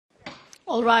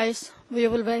All rise. We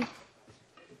will wait.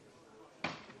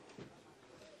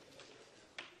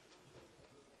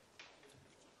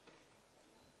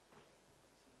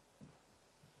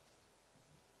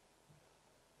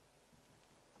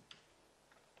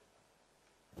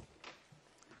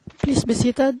 Please be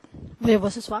seated. Veuillez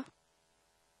vous asseoir.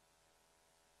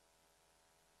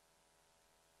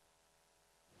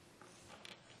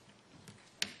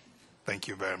 Thank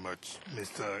you very much.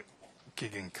 Mr.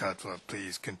 Kigen-Katwa,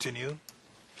 please continue.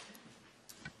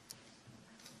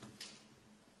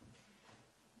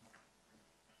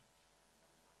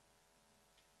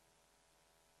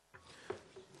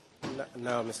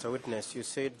 Now, Mr. Witness, you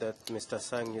said that Mr.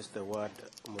 Sang used the word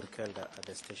Murkelda at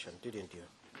the station, didn't you?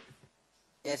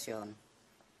 Yes, Your Honor.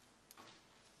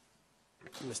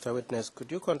 Mr. Witness,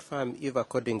 could you confirm if,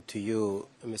 according to you,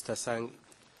 Mr. Sang,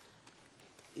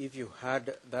 if you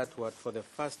heard that word for the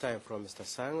first time from Mr.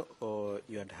 Sang, or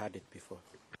you had heard it before?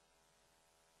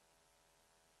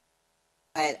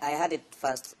 I heard it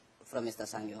first from Mr.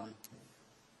 Sang, Your Honor.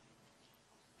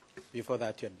 Before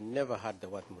that, you had never heard the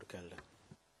word Murkelda?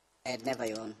 I had never,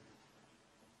 Your Honor.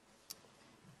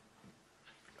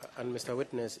 And Mr.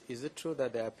 Witness, is it true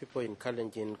that there are people in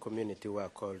Kalenjin community who are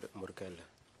called Murkelda?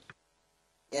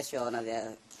 Yes, Your Honor,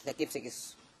 the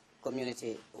Kipsigis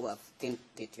community who have tinted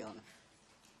it, Your Honor.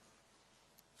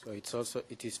 So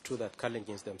it is true that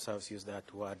Kalenjins themselves use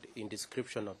that word in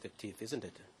description of the teeth, isn't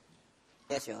it?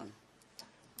 Yes, Your Honor.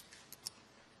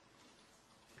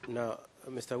 Now,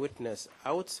 Mr. Witness,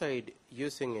 outside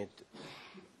using it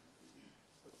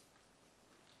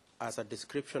as a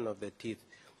description of the teeth,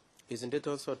 isn't it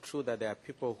also true that there are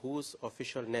people whose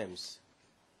official names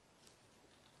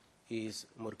is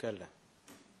Murkelda?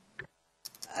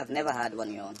 I've never had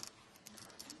one, Your Honor.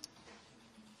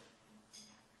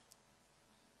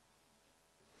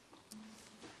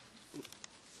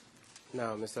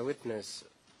 Now, Mr. Witness,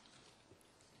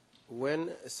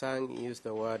 when Sang used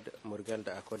the word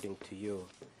Murkelda, according to you,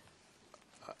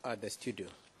 at the studio,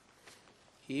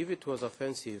 if it was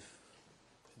offensive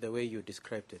the way you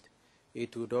described it,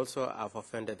 it would also have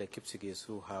offended the Kipsigis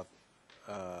who have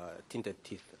tinted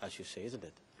teeth, as you say, isn't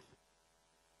it?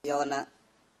 Your Honor,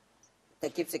 the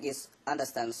Kipsigis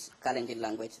understands Kalenjin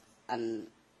language, and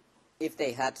if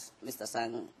they had Mr.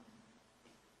 Sang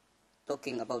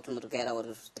talking about Murkelda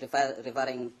or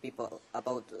referring people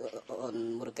about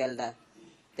on Murkelda,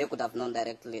 they could have known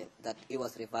directly that he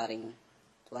was referring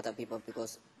to other people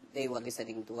because they were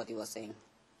listening to what he was saying.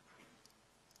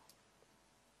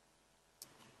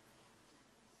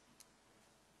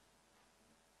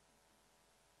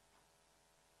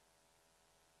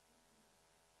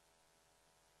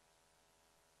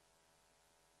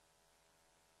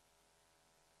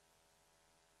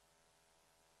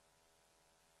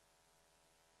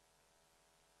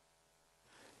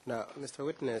 Now, Mr.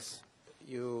 Witness,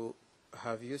 you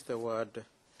have used the word,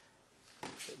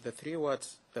 the three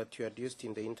words that you had used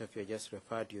in the interview I just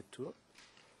referred you to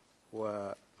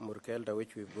were Murkelda,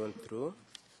 which we've gone through,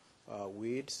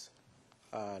 weeds,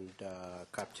 and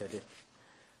captured it.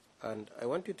 And I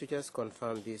want you to just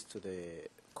confirm this to the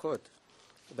court,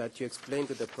 that you explained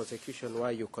to the prosecution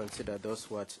why you consider those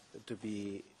words to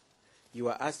be, you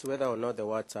were asked whether or not the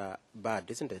words are bad,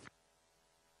 isn't it?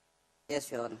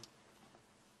 Yes, Your Honor.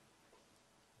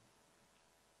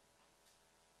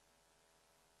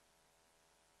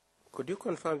 Could you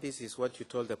confirm this is what you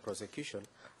told the prosecution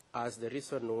as the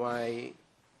reason why,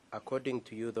 according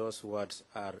to you, those words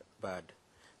are bad?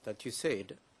 That you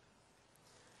said,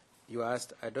 you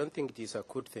asked, I don't think it is a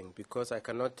good thing because I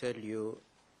cannot tell you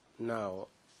now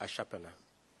a sharpener.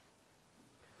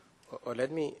 Or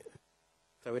let me,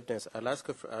 the witness,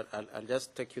 I'll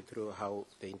just take you through how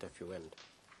the interview went.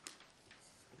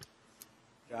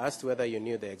 You asked whether you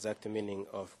knew the exact meaning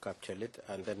of captured,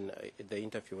 and then the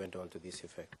interview went on to this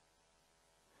effect.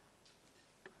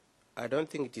 I don't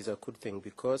think it is a good thing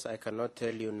because I cannot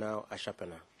tell you now a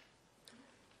sharpener.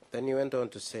 Then he went on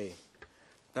to say,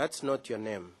 that's not your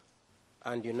name,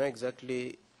 and you know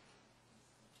exactly,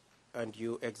 and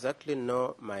you exactly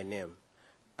know my name.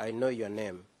 I know your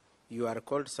name. You are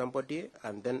called somebody,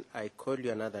 and then I call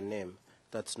you another name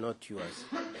that's not yours.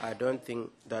 I don't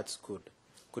think that's good.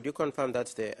 Could you confirm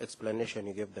that's the explanation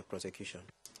you gave the prosecution?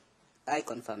 I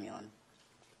confirm, Your Honor.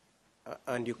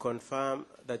 And you confirm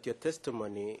that your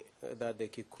testimony that the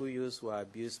Kikuyus were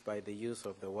abused by the use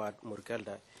of the word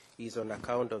Murkelda is on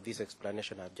account of this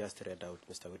explanation I've just read out,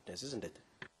 Mr. Witness, isn't it?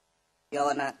 Your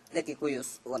Honor, the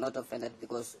Kikuyus were not offended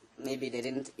because maybe they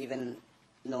didn't even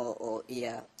know or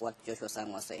hear what Joshua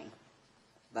Sang was saying.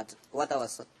 But what I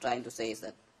was trying to say is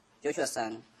that Joshua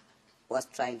Sang was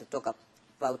trying to talk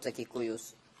about the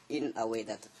Kikuyus in a way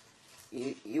that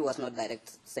he was not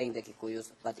direct saying the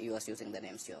Kikuyus, but he was using the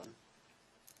names, Your Honor.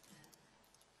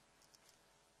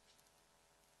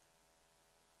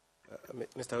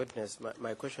 Mr. Witness,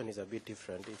 my question is a bit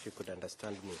different, if you could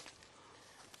understand me.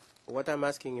 What I'm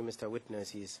asking you, Mr.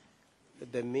 Witness, is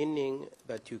the meaning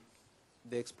that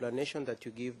the explanation that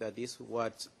you give that these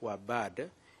words were bad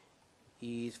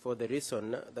is for the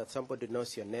reason that somebody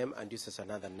knows your name and uses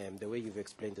another name, the way you've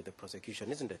explained to the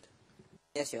prosecution, isn't it?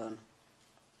 Yes, Your Honor.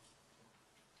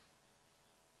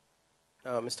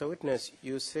 Mr. Witness,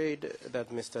 you said that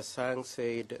Mr. Sang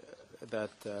said that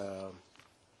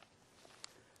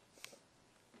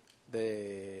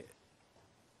the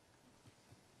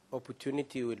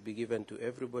opportunity will be given to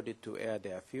everybody to air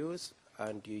their views,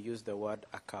 and you used the word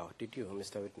a cow. Did you,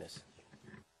 Mr. Witness?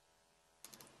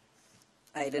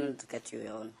 I didn't get you,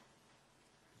 Your Honor.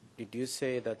 Did you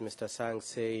say that Mr. Sang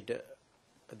said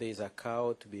there is a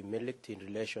cow to be milked in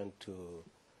relation to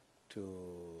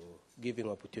giving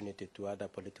opportunity to other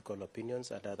political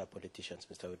opinions and other politicians,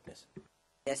 Mr. Witness?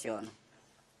 Yes, Your Honor.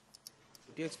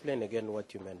 Could you explain again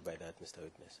what you meant by that, Mr.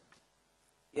 Witness?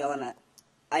 Your Honor,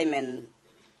 I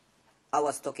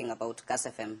was talking about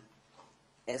KSFM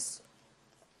as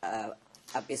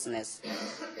a business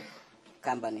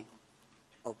company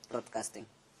of broadcasting.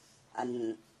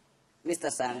 And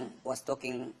Mr. Sang was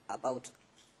talking about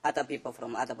other people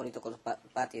from other political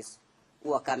parties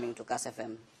who are coming to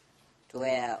KSFM to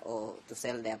air or to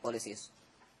sell their policies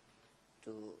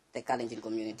to the Kalenjin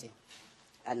community.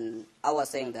 And I was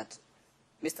saying that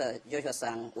Mr. Joshua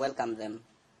Sang welcomed them,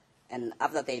 and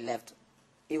after they left,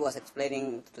 he was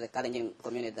explaining to the Kalenjin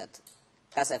community that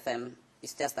KSFM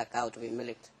is just a cow to be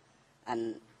milked,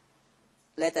 and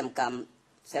let them come,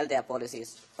 sell their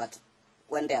policies, but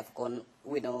when they have gone,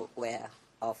 we know where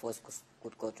our force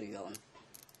could go to, Your Honor.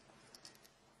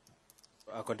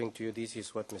 According to you, this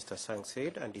is what Mr. Sang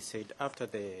said, and he said after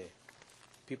the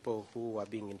people who were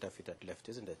being interviewed had left,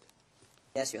 isn't it?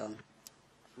 Yes, Your Honor.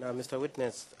 Now, Mr.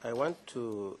 Witness, I want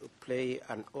to play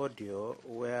an audio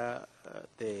where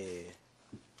the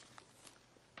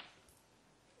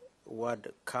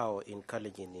word cow in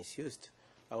Kalenjin is used.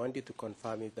 I want you to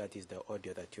confirm if that is the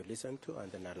audio that you listened to,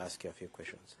 and then I'll ask you a few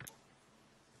questions.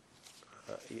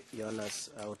 Jonas,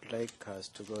 I would like us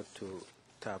to go to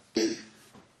tab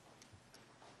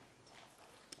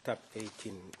 18,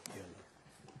 Jonas.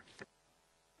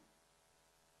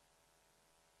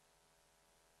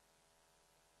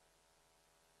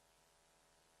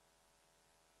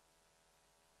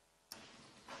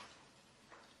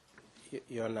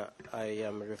 Yona, I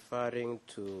am referring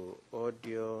to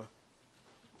audio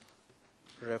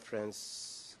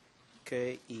reference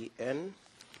KEN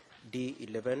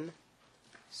D11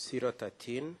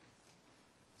 013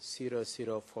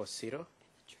 0040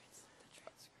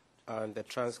 and the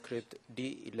transcript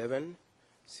D11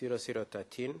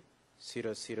 0013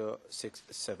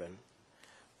 0067.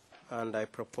 And I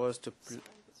propose to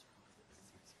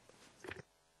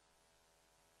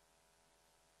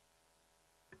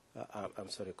I'm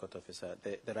sorry, Court Officer.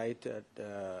 The right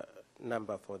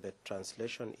number for the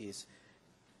translation is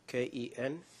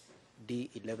KEN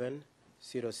D11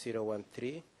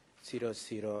 0013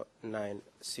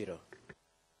 0090.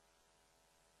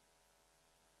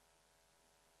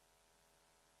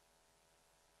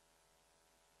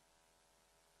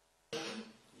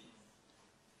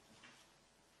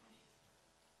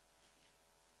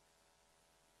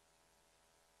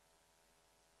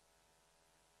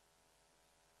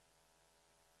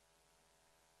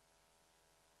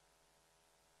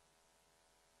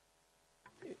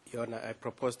 Your Honor, I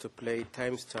propose to play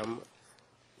timestamp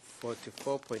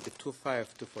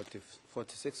 44.25 to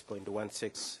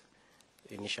 46.16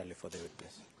 initially for the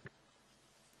witness.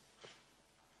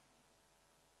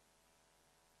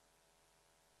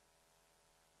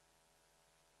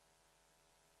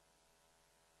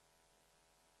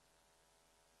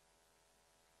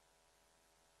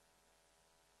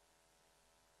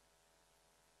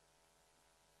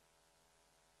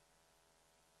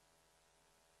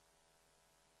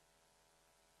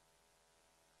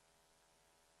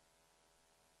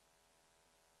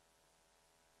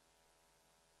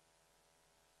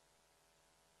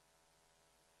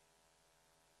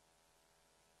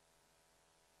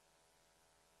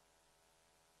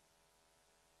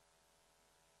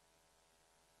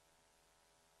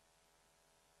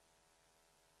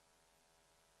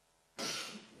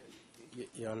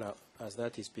 Your Honor, as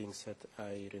that is being said,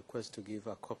 I request to give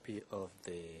a copy of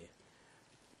the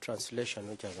translation,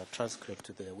 which has a transcript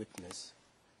to the witness,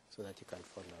 so that you can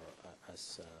follow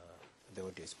as the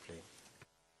audio is playing.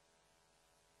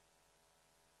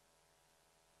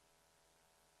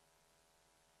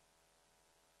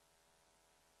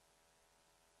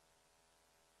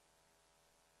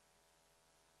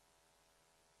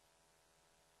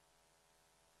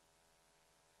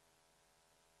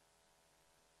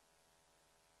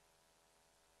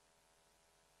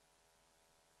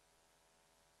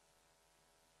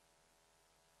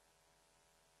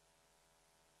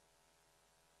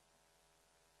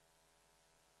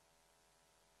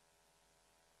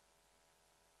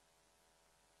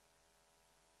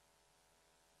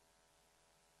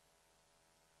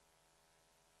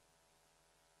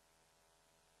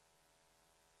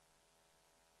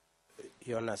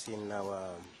 Jonas, in our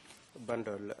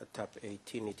bundle tab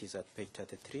 18, it is at page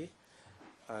 33,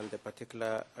 and the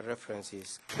particular reference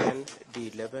is Ken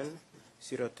D11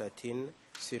 013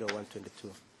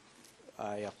 0122.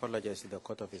 I apologize to the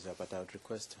court officer, but I would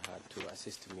request her to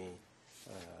assist me,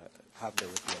 have the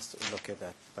witness locate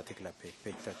that particular page,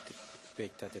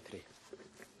 page 33.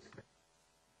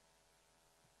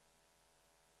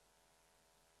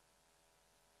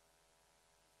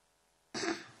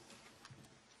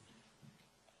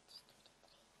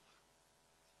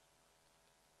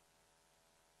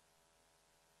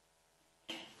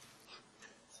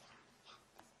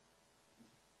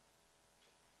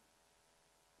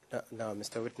 Now,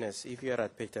 Mr. Witness, if you are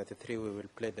at page 33, we will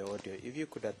play the audio. If you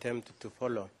could attempt to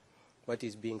follow what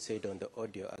is being said on the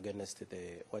audio against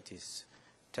what is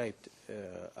typed,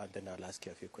 and then I'll ask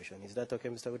you a few questions. Is that okay,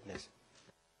 Mr. Witness?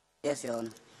 Yes, Your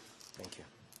Honor. Thank you.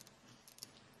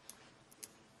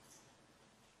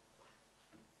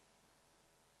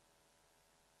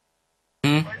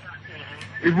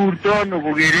 Iburtono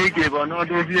kugereke bono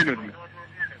do bienoni.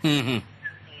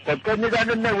 Takani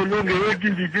kana na ulunge weki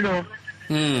ndino.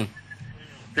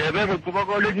 Tebe ko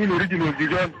ko le ni original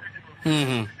dijon.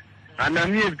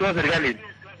 Anami to serikali.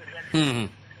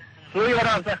 So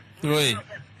yara sa. Oi.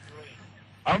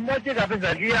 Amma che ka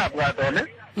pesa kia kwa tole.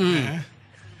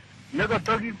 Ne ko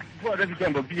toki ko da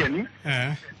kitambo bieni.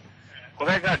 Ko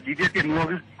ka dite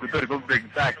no ko to ko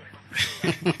break back.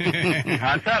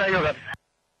 Ansara yoga.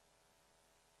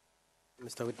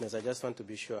 Mr. Witness, I just want to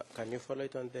be sure. Can you follow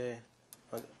it on the?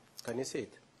 Can you see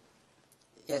it?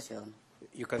 Yes, Your Honor.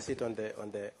 You can see it on the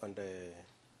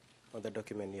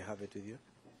document. You have it with you.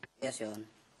 Yes, Your Honor.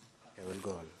 I will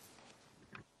go on.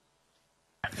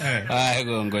 Ai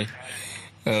go ngoi.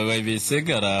 Wai bi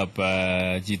segara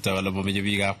pa jita wala mo meje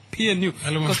biga PNU.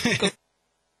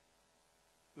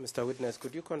 Mr. Witness,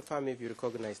 could you confirm if you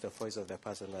recognize the voice of the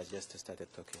person who has just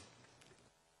started talking?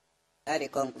 I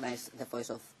recognize the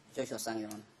voice of Joshua Sang, Your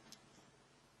Honor.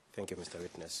 Thank you, Mr.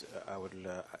 Witness. I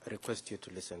will request you to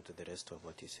listen to the rest of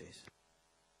what he says.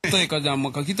 Tôi có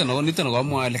jam ko kita no nito no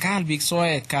mo le kal big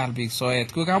soet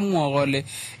ko ka mo gole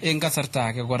en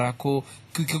kasarta ke gora ko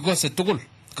ko se tugul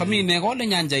kami ne gole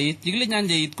nyanja yit yigle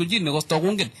nyanja yit ko jinne ko to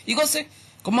gungel igose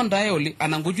ko mon dai oli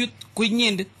anan ko jut ko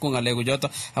nyende ko ngale ko joto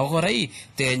ako rai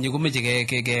te nyu ko meje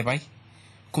ke bai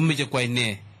ko meje ko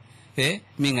ne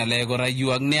mi ngale ko ra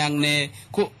yuak ne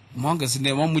ko monga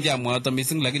sine mo muja mo to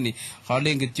mising lakini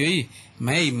khale ngityo yi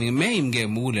mai nge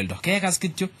mulel do ke kas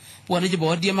kityo wala je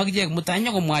bo die mag je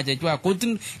mutanya ko mwaje kwa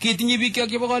kutin kitinyi bikyo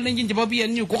ke bo kale njin je bo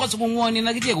bien nyu ko so ko ngoni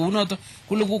na je ko unoto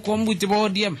kulu ko mbuti bo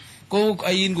die ko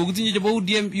ayin go kutinyi je bo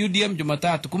udiem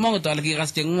jumatatu kuma to alki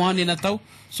kas je ngoni na taw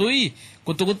so yi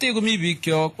ko to te ko mi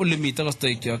bikyo ko limita ko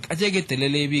stay kyo aje ge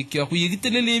telele bikyo ku yi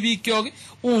telele bikyo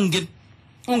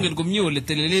ungen ko miole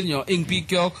telele nyo ing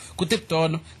bikyo ku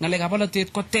tepton ngale ka pala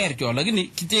tet ko ter kyo lakini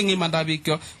kitengi manda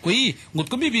bikyo ko yi ngut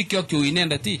ko mi bikyo kyo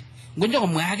inenda ti ngonjo ko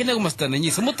mwage ne ko mastana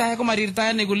ni semuta ko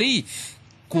marirta ne gule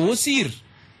ko sir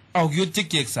au gyot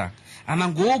keksa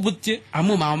anan go butche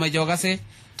amu ma ma joga se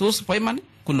tos paiman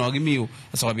ku nogi miu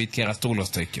so bit ke rasto lo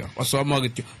stekyo o so mo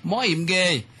gityo mo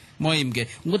imge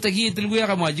ngota gi tel gu ya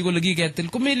ka ma ji go lagi ke tel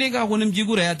ko mi le ga ko nim ji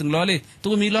gu ra ya tung lole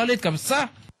to mi lole kapsa.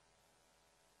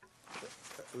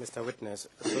 Mr. Witness,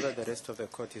 so that the rest of the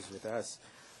court is with us,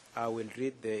 I will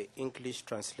read the English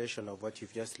translation of what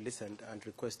you've just listened and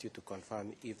request you to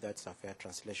confirm if that's a fair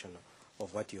translation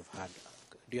of what you've heard.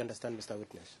 Do you understand, Mr.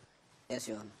 Witness? Yes,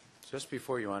 Your Honor. Just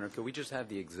before, Your Honor, could we just have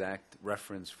the exact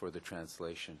reference for the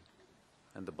translation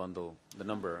and the bundle, the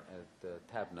number, the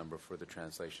tab number for the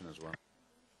translation as well?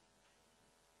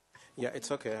 Yeah,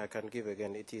 it's okay. I can give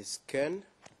again. It is Ken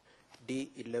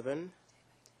D11.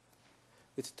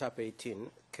 It's tab 18,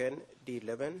 Ken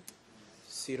D11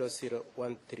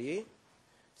 0013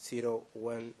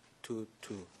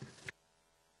 0122.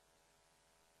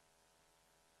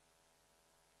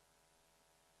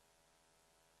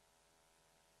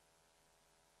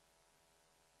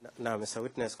 Now, Mr.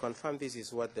 Witness, confirm this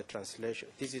is what the translation,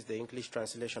 this is the English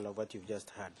translation of what you've just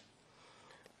heard.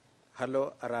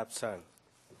 Hello, Arab Sang.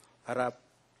 Arab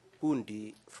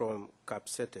Pundi from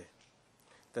Kapsete.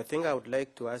 The thing I would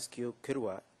like to ask you,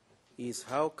 Kirwa, is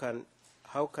how can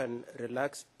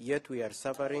relax, yet we are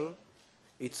suffering?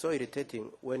 It's so irritating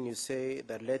when you say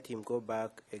that let him go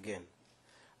back again.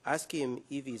 Ask him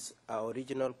if he's our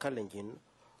original Kalenjin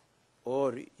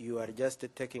or you are just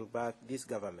taking back this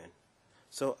government.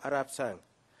 So, Arab Sang,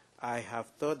 I have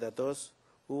thought that those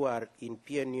who are in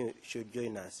PNU should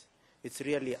join us. It's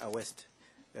really a waste.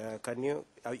 Can you,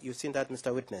 you've seen that,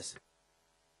 Mr. Witness?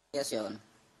 Yes, Your Honor.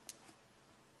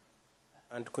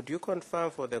 And could you confirm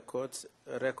for the court's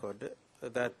record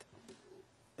that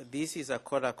this is a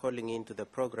caller calling into the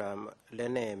program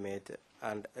Lene made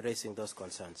and raising those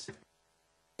concerns?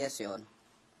 Yes, Your Honor.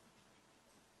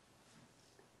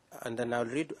 And then I'll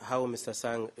read how Mr.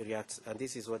 Sang reacts, and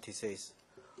this is what he says.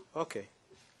 Okay.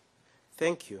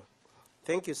 Thank you.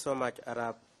 Thank you so much,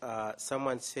 Arab.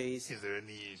 Someone says... Is there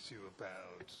any issue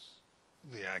about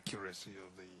the accuracy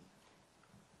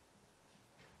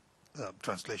of the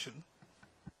translation?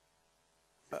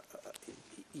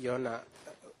 Your Honor,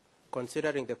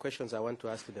 considering the questions I want to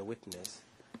ask the witness,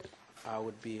 I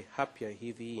would be happier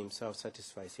if he himself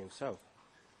satisfies himself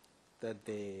that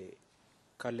the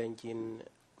Kalenjin,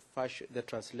 the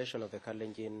translation of the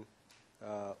Kalenjin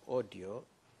audio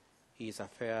is a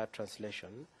fair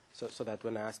translation, so that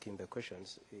when I ask him the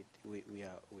questions, we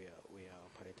are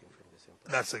operating from the same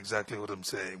point. That's exactly what I'm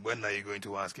saying. When are you going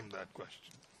to ask him that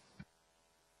question?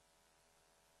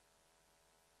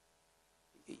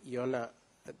 Your Honor,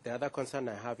 the other concern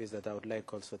I have is that I would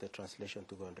like also the translation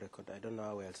to go on record. I don't know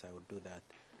how else I would do that,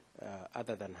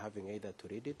 other than having either to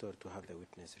read it or to have the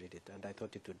witness read it. And I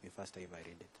thought it would be faster if I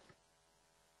read it.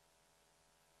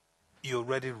 You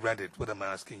already read it. What I'm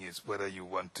asking is whether you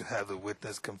want to have the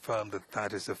witness confirm that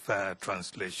that is a fair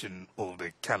translation of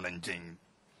the challenging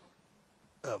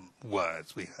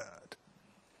words we heard.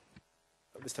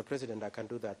 Mr. President, I can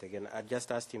do that again. I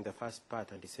just asked him the first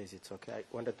part, and he says it's okay. I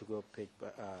wanted to go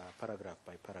paragraph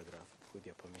by paragraph, with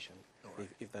your permission, right,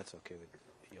 if that's okay with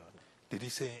Your Honor. Did he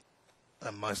say, I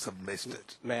must have missed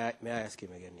it? May I ask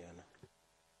him again, Your Honor?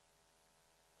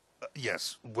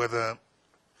 Yes, whether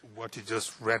what you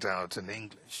just read out in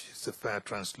English is a fair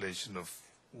translation of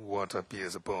what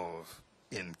appears above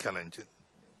in Kalenjin.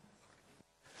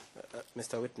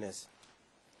 Mr. Witness,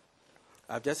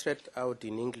 I've just read out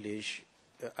in English.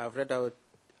 I've read out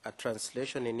a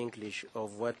translation in English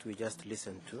of what we just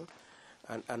listened to,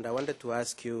 and I wanted to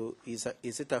ask you, is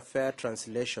it a fair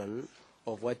translation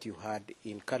of what you had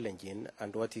in Kalenjin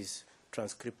and what is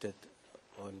transcribed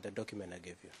on the document I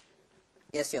gave you?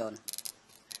 Yes, Your Honor.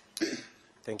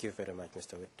 Thank you very much,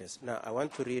 Mr. Witness. Now, I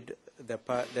want to read the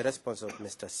response of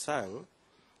Mr. Sang,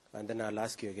 and then I'll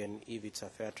ask you again if it's a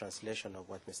fair translation of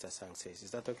what Mr. Sang says.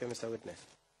 Is that okay, Mr. Witness?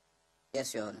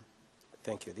 Yes, Your Honor.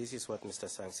 Thank you. This is what Mr.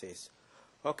 Sang says.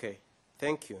 Okay,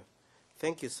 thank you.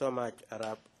 Thank you so much,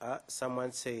 Arab.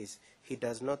 Someone says he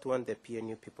does not want the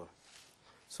PNU people.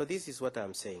 So this is what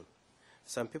I'm saying.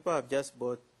 Some people have just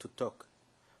bought to talk,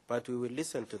 but we will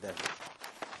listen to them.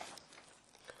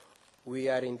 We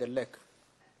are in the lake,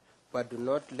 but do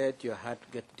not let your heart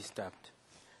get disturbed.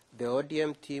 The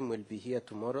ODM team will be here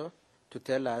tomorrow to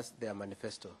tell us their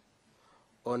manifesto.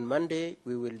 On Monday,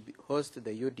 we will host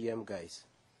the UDM guys.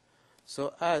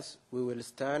 So us, we will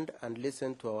stand and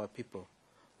listen to our people,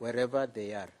 wherever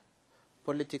they are.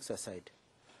 Politics aside,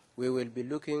 we will be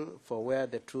looking for where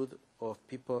the truth of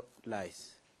people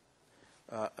lies.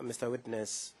 Mr.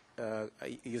 Witness,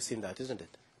 you've seen that, isn't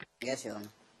it? Yes, Your Honor.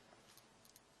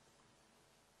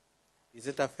 Is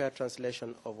it a fair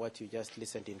translation of what you just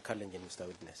listened in Kalenjin, Mr.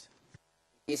 Witness?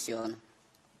 Yes, Your Honor.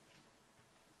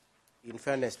 In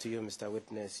fairness to you, Mr.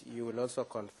 Witness, you will also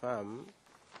confirm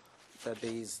that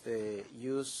there is the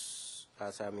use,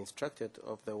 as I'm instructed,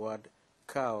 of the word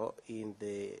cow in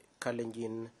the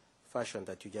Kalenjin fashion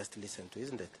that you just listened to,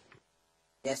 isn't it?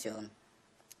 Yes, Your Honor.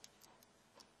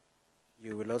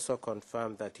 You will also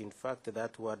confirm that, in fact,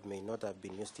 that word may not have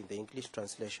been used in the English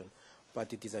translation,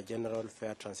 but it is a general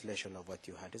fair translation of what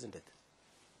you had, isn't it?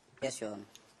 Yes, Your Honor.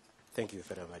 Thank you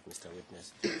very much, Mr.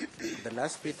 Witness. The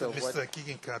last bit of what... Mr.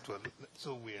 Kigen-Katwa,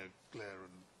 so we are clear on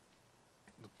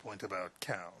the point about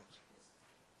cows.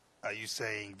 Are you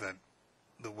saying that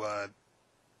the word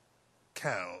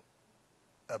cow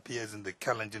appears in the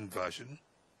Kalenjin version,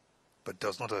 but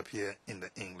does not appear in the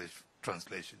English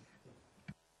translation?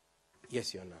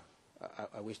 Yes, Your Honor.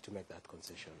 I wish to make that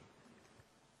concession.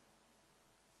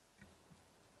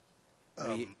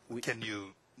 Can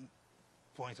you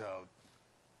point out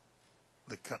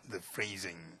the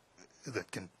phrasing that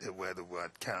where the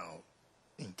word cow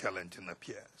in Kalenjin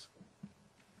appears?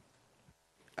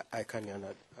 I can, Your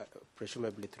Honor,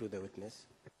 presumably through the witness.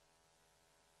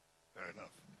 Fair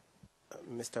enough.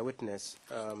 Mr. Witness,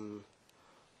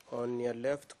 on your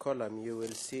left column, you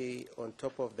will see on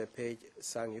top of the page,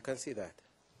 Sang, you can see that.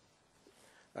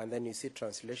 And then you see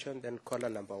translation, then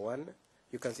column number 1.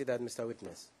 You can see that, Mr.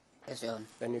 Witness? Yes, Your Honor.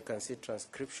 Then you can see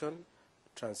transcription,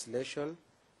 translation,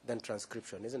 then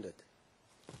transcription, isn't it?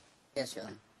 Yes, Your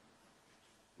Honor.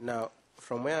 Now,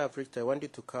 from where I've reached, I want you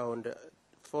to count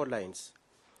 4 lines,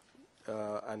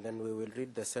 and then we will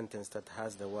read the sentence that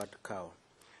has the word cow.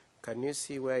 Can you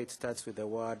see where it starts with the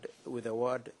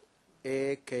word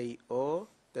A-K-O,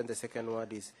 Then the second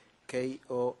word is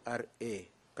K-O-R-A.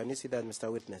 Can you see that,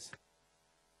 Mr. Witness?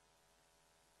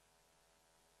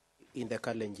 In the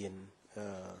Kalenjin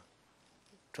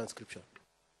transcription.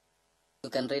 You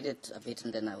can read it a bit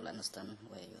and then I will understand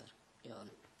where you're on.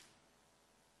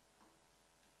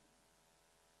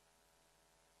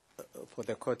 For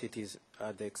the court, it is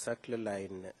at the exactly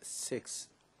line 6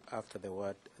 after the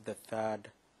word, the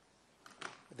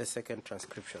second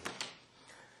transcription.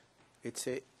 It's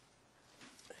a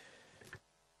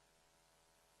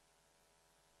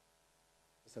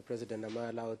Mr. President, am I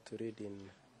allowed to read in,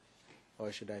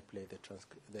 or should I play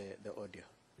the audio?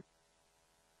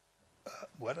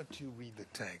 Why don't you read the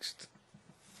text?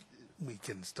 We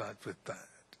can start with that.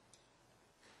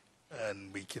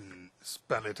 And we can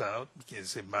spell it out,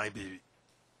 because it might be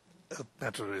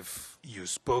better if you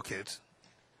spoke it.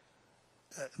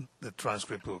 The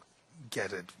transcript will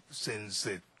get it, since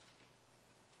the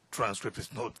transcript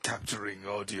is not capturing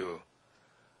audio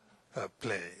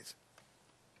played.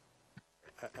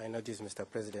 I notice, Mr.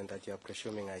 President, that you are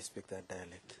presuming I speak that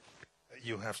dialect.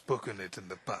 You have spoken it in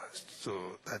the past,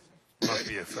 so that must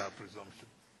be a fair presumption.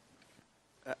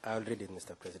 I'll read it,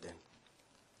 Mr. President.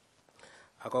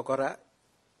 Akokora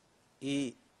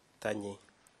I tanyi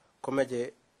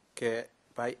komeje ke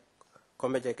pai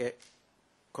komeje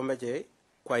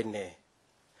kwai ne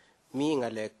mi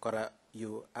ngale kora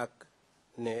yu ak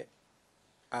ne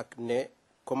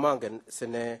komangen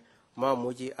sene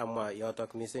mamuji ama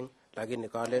yotok missing lakini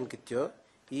kalen kityo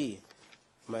I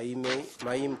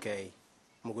maim kei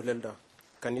muguleldo.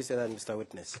 Can you say that, Mr.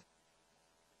 Witness?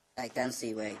 I can't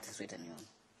see where it is written on.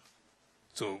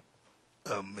 So,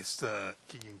 Mr.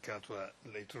 Kiginkatwa,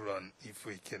 later on, if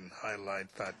we can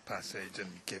highlight that passage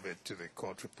and give it to the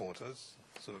court reporters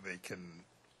so they can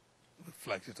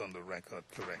reflect it on the record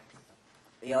correctly.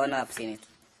 Your Honor, I've seen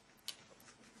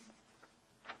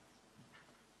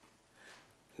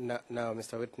it. Now,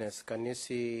 Mr. Witness, can you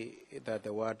see that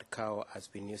the word cow has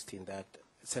been used in that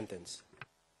sentence?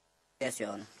 Yes,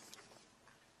 Your Honor.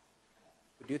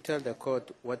 Could you tell the court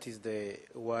what is the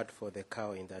word for the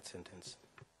cow in that sentence?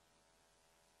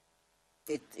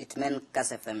 It meant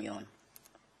kasefem, Your Honor.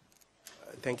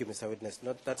 Thank you, Mr. Witness.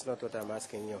 That's not what I'm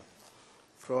asking you.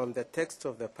 From the text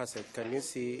of the passage, can you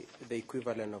see the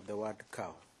equivalent of the word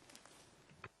cow?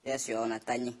 Yes, Your Honor,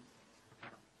 tanyi.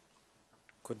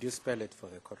 Could you spell it for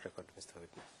the court record, Mr.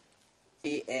 Witness?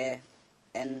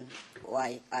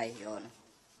 T-A-N-Y-I, Your Honor.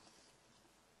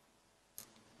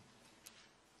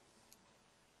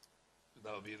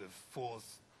 That will be the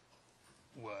fourth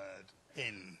word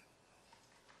in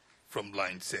from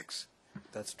line 6.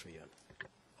 That's true, Your Honor.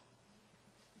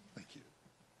 Thank you.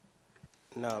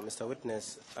 Now, Mr.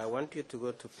 Witness, I want you to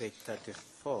go to page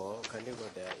 34. Can you go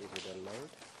there, if you don't mind?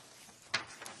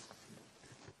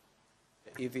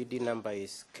 The EVD number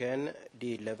is Ken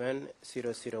D11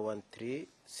 0013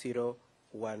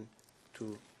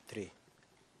 0123.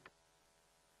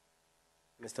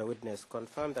 Mr. Witness,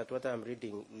 confirm that what I'm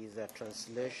reading is a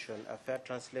translation, a fair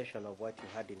translation of what you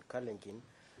had in Kalenjin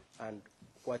and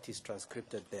what is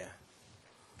transcribed there.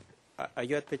 Are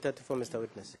you at page 34, Mr.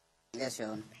 Witness? Yes, Your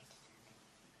Honor.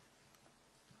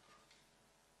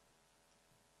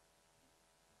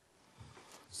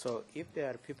 So if there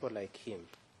are people like him,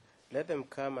 let them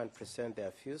come and present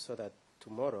their views so that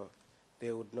tomorrow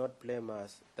they would not blame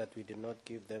us that we did not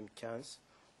give them chance,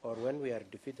 or when we are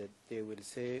defeated, they will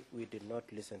say we did not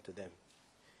listen to them.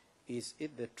 Is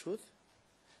it the truth?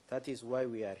 That is why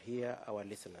we are here, our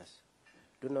listeners.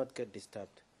 Do not get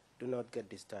disturbed. Do not get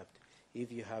disturbed.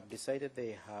 If you have decided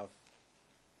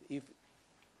if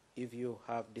you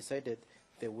have decided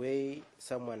the way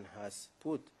someone has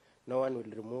put, no one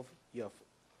will remove your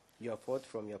vote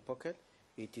from your pocket.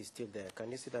 It is still there.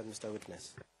 Can you see that, Mr.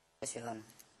 Witness? Yes, Your Honor.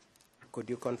 Could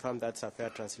you confirm that's a fair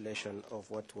translation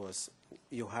of what was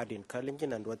you had in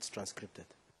Kalenjin and what's transcribed?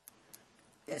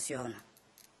 Yes, Your Honor.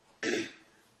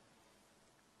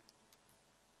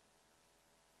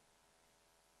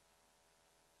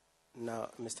 Now,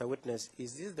 Mr. Witness,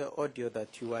 is this the audio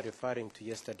that you were referring to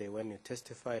yesterday when you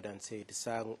testified and said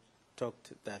Sang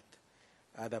talked that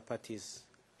other parties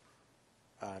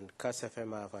and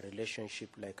KAS-FM have a relationship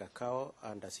like a cow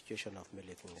and a situation of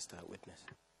milking, Mr. Witness?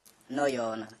 No, Your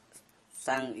Honor.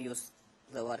 Sang used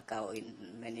the word cow in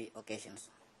many occasions.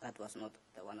 That was not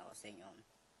the one I was saying, Your Honor.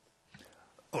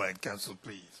 All right, counsel,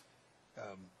 please.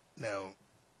 Now,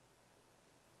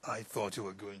 I thought you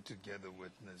were going to get the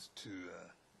witness to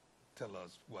tell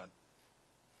us what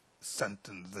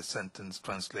the sentence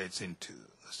translates into,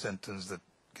 the sentence that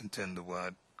contained the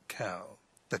word cow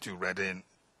that you read in.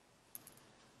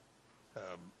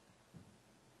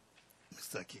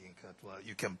 Mr. Kinkatwa,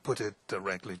 you can put it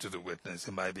directly to the witness.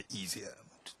 It might be easier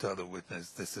to tell the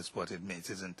witness this is what it means,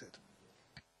 isn't it?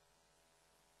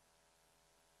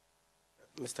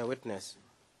 Mr. Witness,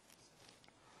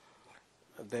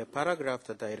 the paragraph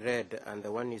that I read and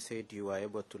the one you said you were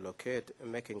able to locate,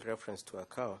 making reference to a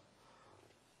cow,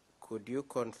 could you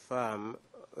confirm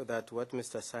that what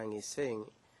Mr. Sang is saying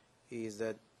is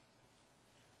that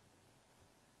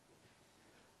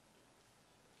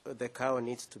the cow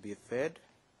needs to be fed?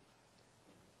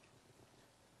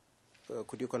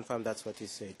 Could you confirm that's what he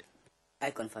said?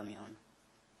 I confirm, Your Honor.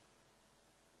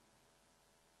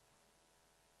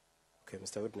 Okay,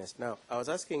 Mr. Witness. Now, I was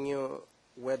asking you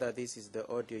whether this is the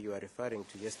audio you are referring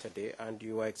to yesterday, and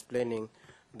you were explaining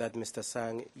that Mr.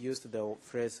 Sang used the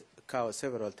phrase cow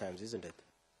several times, isn't it?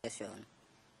 Yes, Your Honor.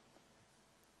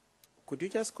 Could you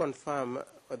just confirm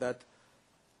that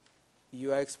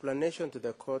your explanation to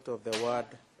the court of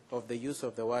the use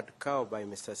of the word cow by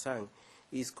Mr. Sang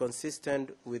is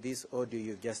consistent with this audio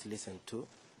you've just listened to?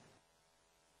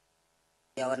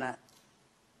 Your Honor,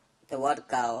 the word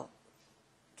cow,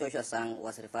 Joshua Sang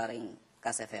was referring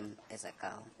Kass FM as a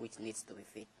cow, which needs to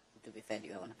be fed,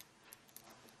 Your Honor.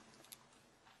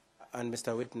 And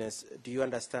Mr. Witness, do you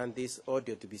understand this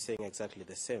audio to be saying exactly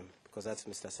the same? Because that's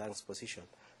Mr. Sang's position,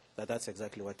 that that's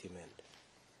exactly what he meant.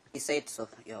 He said so,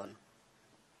 Your Honor.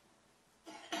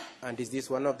 And is this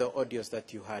one of the audios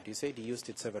that you had? You said he used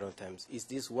it several times. Is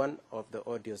this one of the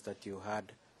audios that you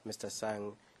had Mr.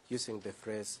 Sang using the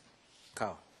phrase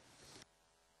cow?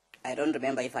 I don't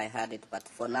remember if I heard it, but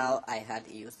for now I heard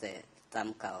he used the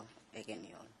term cow again,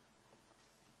 Your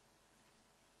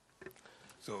Honor.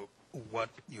 So what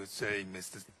you're saying,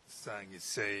 Mr. Sang is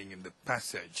saying in the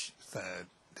passage that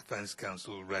defense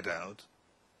counsel read out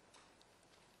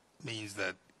means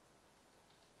that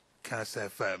Kass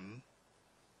FM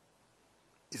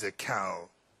is a cow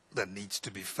that needs to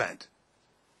be fed.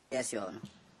 Yes, Your Honor.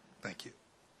 Thank you.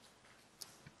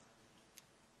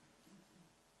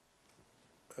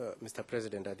 Mr.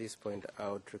 President, at this point, I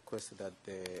would request that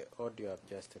the audio I've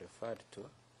just referred to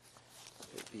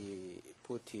be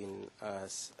put in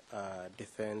as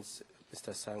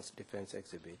Mr. Sang's defense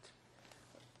exhibit.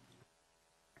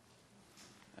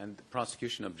 And the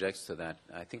prosecution objects to that.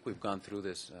 I think we've gone through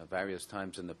this various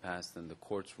times in the past, and the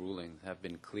court's rulings have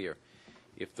been clear.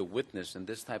 If the witness in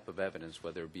this type of evidence,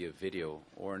 whether it be a video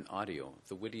or an audio, if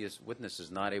the witness is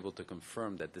not able to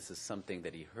confirm that this is something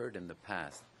that he heard in the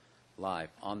past live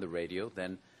on the radio,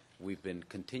 then we've been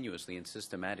continuously and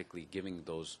systematically giving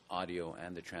those audio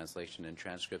and the translation and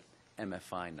transcript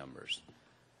MFI numbers.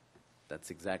 That's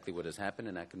exactly what has happened,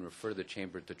 and I can refer the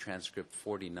chamber to transcript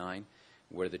 49,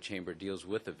 where the chamber deals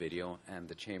with the video, and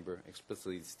the chamber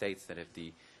explicitly states that if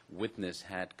the witness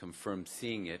had confirmed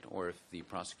seeing it, or if the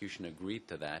prosecution agreed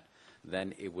to that,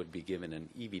 then it would be given an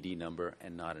EVD number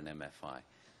and not an MFI.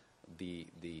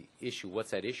 The issue,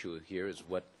 what's at issue here is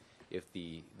what if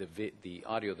the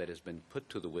audio that has been put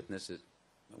to the witness is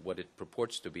what it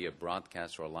purports to be a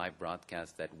broadcast or a live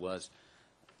broadcast that was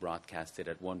broadcasted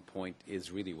at one point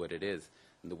is really what it is,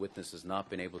 and the witness has not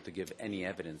been able to give any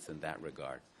evidence in that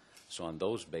regard. So on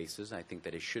those bases, I think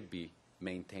that it should be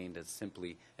maintained as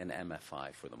simply an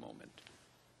MFI for the moment.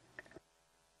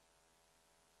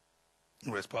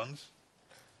 Response?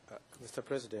 Mr.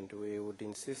 President, we would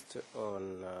insist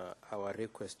on our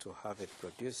request to have it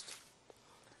produced.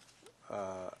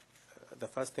 The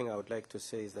first thing I would like to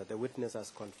say is that the witness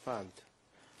has confirmed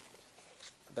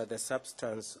that the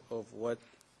substance of what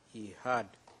he had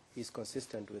is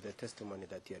consistent with the testimony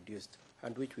that he had used,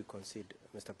 and which we concede,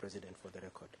 Mr. President, for the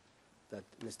record, that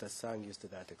Mr. Sang used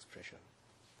that expression.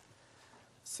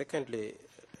 Secondly,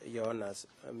 Your Honors,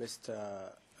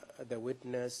 the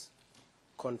witness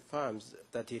confirms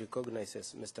that he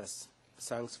recognizes Mr.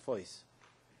 Sang's voice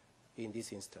in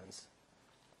this instance,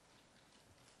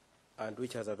 and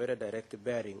which has a very direct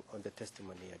bearing on the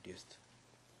testimony adduced.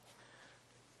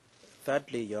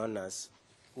 Thirdly, Your Honors,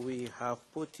 we have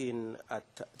put in at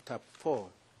tab 4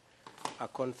 a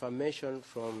confirmation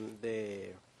from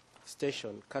the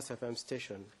station, Kass FM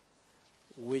station,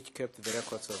 which kept the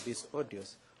records of these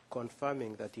audios,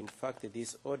 confirming that in fact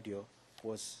this audio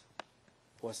was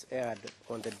aired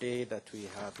on the day that we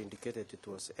have indicated it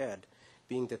was aired,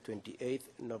 being the 28th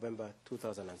November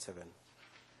 2007.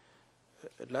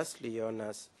 Lastly, Your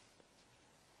Honors,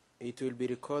 it will be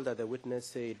recalled that the witness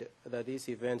said that these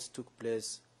events took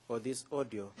place, or this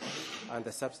audio and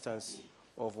the substance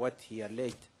of what he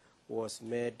alleged was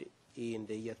made in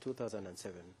the year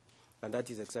 2007. And that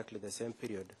is exactly the same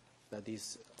period that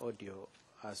this audio,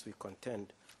 as we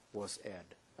contend, was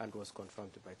aired and was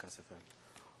confirmed by Kass FM.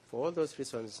 For all those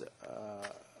reasons,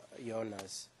 Your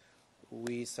Honors,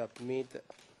 we submit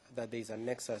that there is a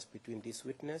nexus between this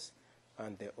witness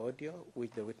and the audio,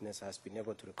 which the witness has been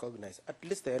able to recognize, at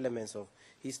least the elements of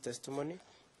his testimony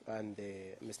and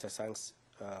Mr. Sang's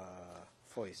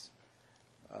voice.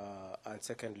 And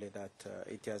secondly, that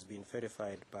it has been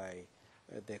verified by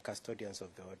the custodians of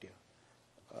the audio.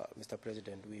 Mr.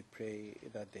 President, we pray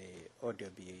that the audio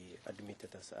be admitted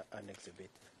as an exhibit,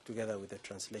 together with the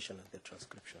translation and the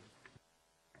transcription.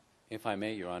 If I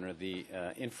may, Your Honor, the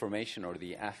information or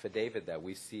the affidavit that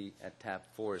we see at tab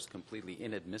 4 is completely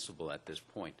inadmissible at this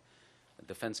point. The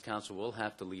defense counsel will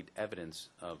have to lead evidence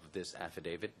of this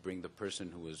affidavit, bring the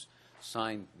person who has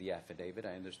signed the affidavit.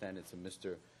 I understand it's a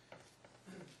Mr.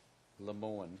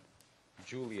 Lamoan,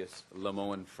 Julius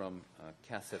Lamoan from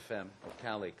CASFM, or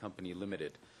Calais Company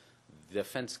Limited. The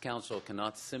defense counsel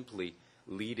cannot simply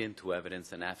lead into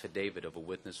evidence an affidavit of a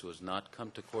witness who has not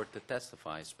come to court to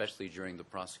testify, especially during the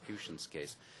prosecution's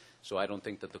case. So I don't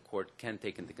think that the court can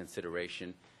take into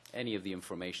consideration any of the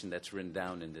information that's written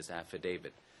down in this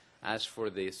affidavit. As for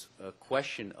this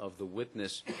question of the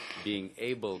witness being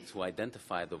able to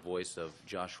identify the voice of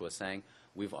Joshua Sang,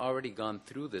 we've already gone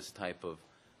through this type of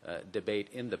debate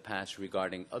in the past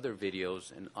regarding other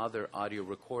videos and other audio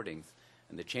recordings,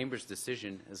 and the Chamber's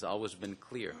decision has always been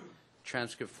clear.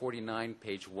 Transcript 49,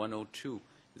 page 102,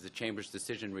 is the Chamber's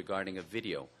decision regarding a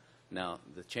video. Now,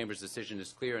 the Chamber's decision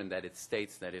is clear in that it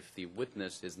states that if the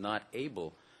witness is not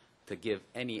able to give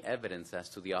any evidence as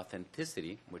to the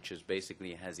authenticity, which is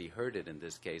basically has he heard it in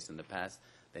this case in the past,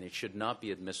 then it should not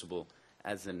be admissible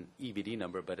as an EBD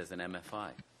number, but as an MFI.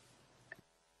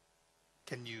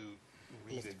 Can you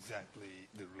read exactly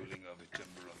the ruling of the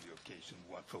Chamber on the occasion,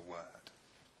 word for word?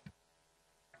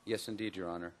 Yes, indeed, Your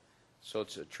Honor. So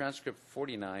it's transcript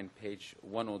 49, page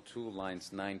 102,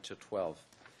 lines 9 to 12.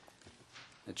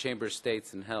 The Chamber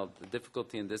states and held, the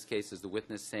difficulty in this case is the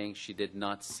witness saying she did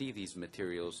not see these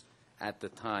materials at the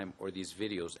time or these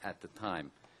videos at the time.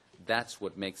 That's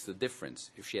what makes the difference.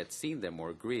 If she had seen them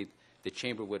or agreed, the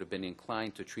Chamber would have been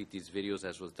inclined to treat these videos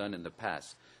as was done in the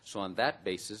past. So on that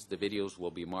basis, the videos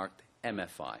will be marked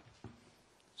MFI.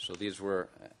 So these were,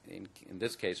 in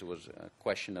this case, it was a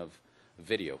question of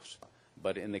videos.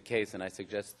 But in the case, and I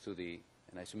suggest to the,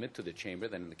 and I submit to the Chamber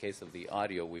that in the case of the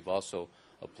audio, we've also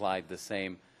applied the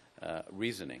same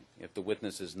reasoning. If the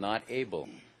witness is not able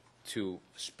to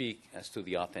speak as to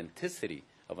the authenticity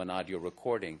of an audio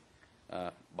recording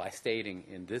by stating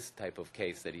in this type of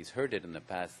case that he's heard it in the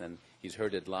past and he's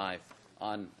heard it live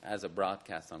on as a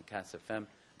broadcast on CASFM,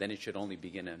 then it should only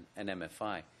begin an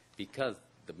MFI, because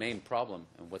the main problem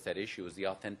and what's at issue is the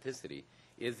authenticity.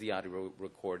 Is the audio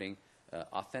recording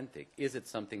authentic? Is it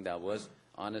something that was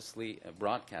honestly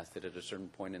broadcasted at a certain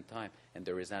point in time? And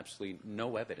there is absolutely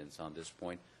no evidence on this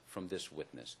point from this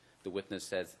witness. The witness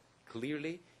says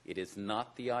clearly it is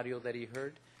not the audio that he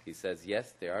heard. He says,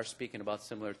 yes, they are speaking about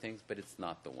similar things, but it's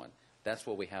not the one. That's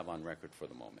what we have on record for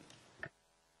the moment.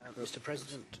 Mr.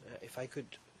 President, if I could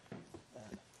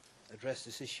address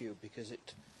this issue, because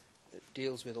it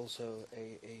deals with also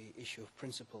a issue of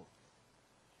principle.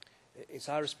 It's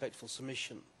our respectful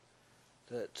submission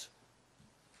that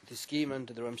the scheme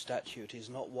under the Rome Statute is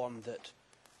not one that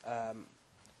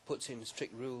puts in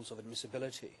strict rules of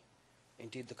admissibility.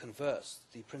 Indeed, the converse.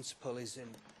 The principle is in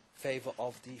favour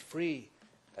of the free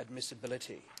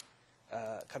admissibility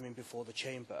coming before the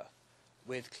Chamber,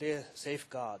 with clear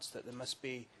safeguards that there must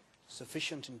be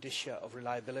sufficient indicia of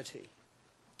reliability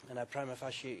and a prima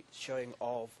facie showing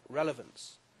of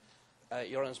relevance.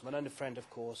 Your Honour's my learned friend, of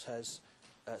course, has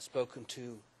spoken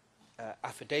to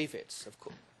affidavits. Of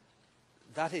course,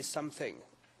 that is something,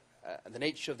 the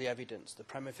nature of the evidence, the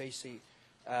prima facie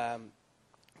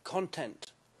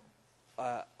content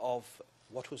of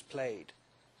what was played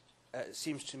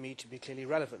seems to me to be clearly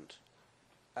relevant.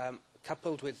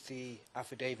 Coupled with the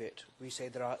affidavit, we say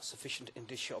there are sufficient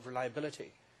indicia of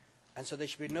reliability. And so there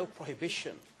should be no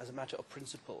prohibition, as a matter of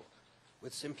principle,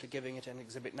 with simply giving it an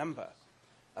exhibit number.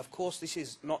 Of course, this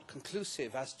is not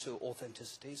conclusive as to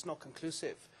authenticity, it's not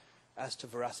conclusive as to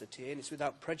veracity, and it's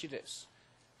without prejudice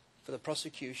for the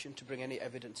prosecution to bring any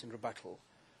evidence in rebuttal.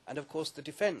 And of course, the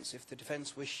defence, if the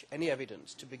defence wish any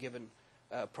evidence to be given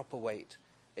proper weight,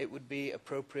 it would be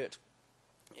appropriate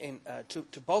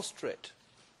to bolster it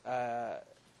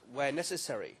where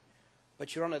necessary.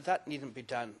 But, Your Honour, that needn't be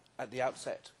done at the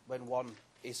outset when one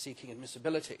is seeking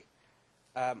admissibility.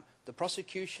 The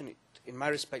prosecution, in my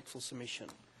respectful submission,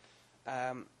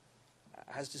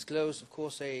 has disclosed, of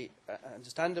course, a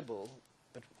understandable,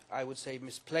 but I would say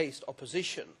misplaced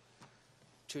opposition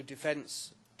to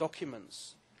defence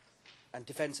documents and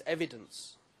defence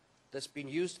evidence that's been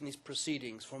used in these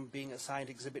proceedings from being assigned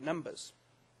exhibit numbers.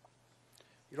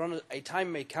 Your Honour, a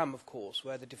time may come, of course,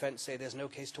 where the defence say there's no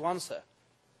case to answer.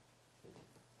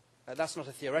 That's not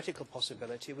a theoretical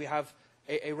possibility. We have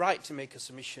a right to make a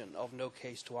submission of no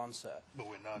case to answer. But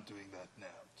we're not doing that now.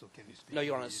 So can you speak? No,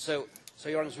 Your Honour. So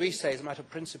Your Honour, as we say, as a matter of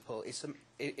principle,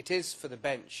 it is for the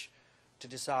bench to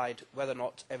decide whether or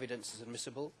not evidence is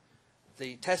admissible.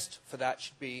 The test for that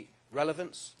should be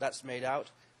relevance, that's made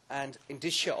out, and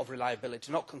indicia of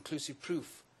reliability, not conclusive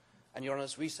proof. And Your Honour,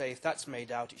 as we say, if that's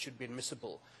made out, it should be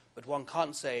admissible. But one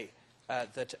can't say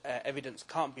that evidence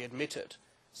can't be admitted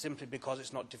simply because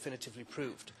it's not definitively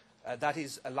proved. That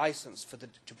is a license for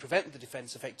to prevent the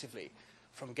defence effectively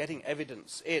from getting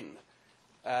evidence in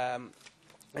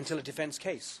until a defence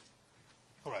case.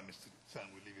 All right, Mr. Sang,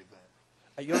 we'll leave it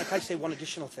there. Your Honour, can I say one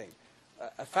additional thing?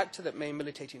 A factor that may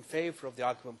militate in favour of the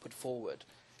argument put forward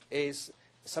is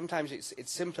sometimes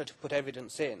it's simpler to put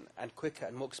evidence in, and quicker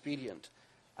and more expedient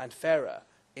and fairer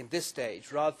in this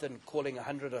stage, rather than calling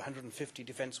 100 or 150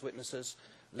 defence witnesses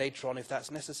later on if that's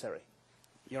necessary.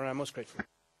 Your Honour, I'm most grateful.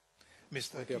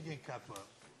 Mr. Kigin-Kappa,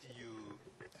 you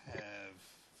have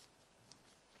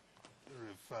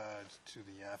referred to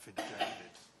the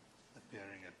affidavit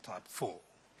appearing at tab 4.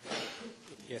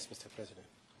 Yes, Mr. President.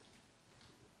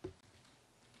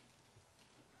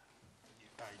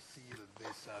 I see that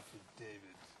this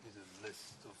affidavit is a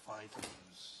list of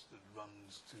items that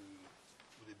runs to,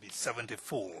 would it be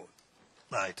 74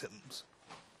 items?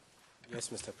 Yes,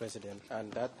 Mr. President.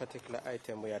 And that particular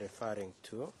item we are referring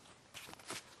to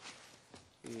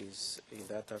is in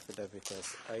that affidavit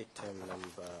as item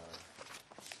number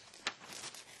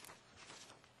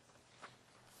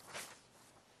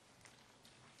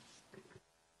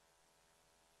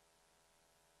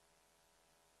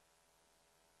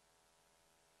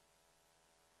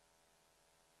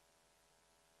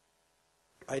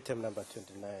item number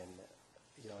 29,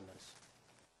 Your Honours.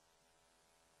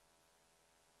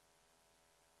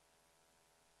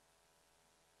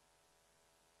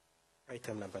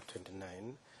 Item number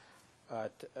 29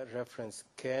 at reference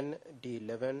Ken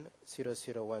D11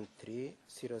 0013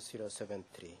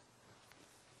 0073.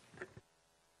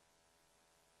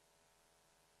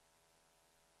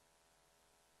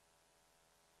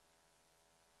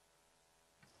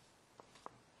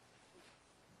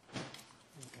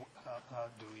 How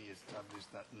do we establish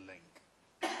that link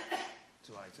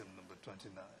to item number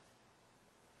 29?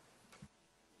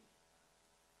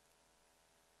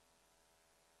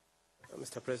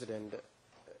 Mr. President,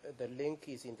 the link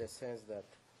is in the sense that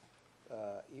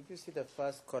if you see the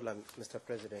first column, Mr.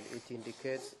 President, it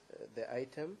indicates the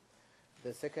item.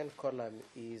 The second column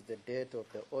is the date of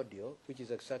the audio, which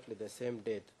is exactly the same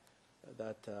date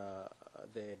that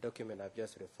the document I've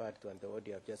just referred to and the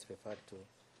audio I've just referred to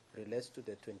relates to,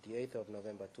 the 28th of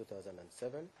November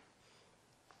 2007.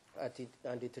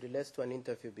 And it relates to an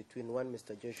interview between one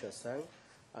Mr. Joshua Sang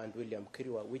and William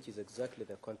Kiriwa, which is exactly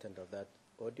the content of that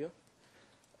audio.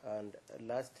 And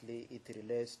lastly, it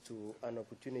relates to an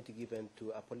opportunity given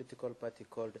to a political party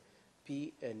called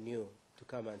PNU to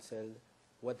come and sell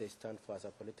what they stand for as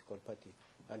a political party,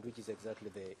 and which is exactly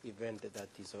the event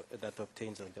that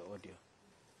obtains on the audio.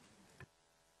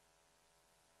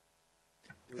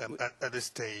 At this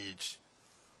stage,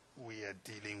 we are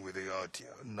dealing with the audio,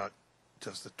 not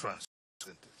just the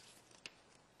transcript.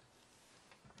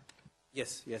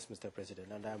 Yes, yes, Mr. President,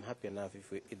 and I'm happy enough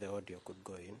if the audio could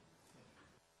go in.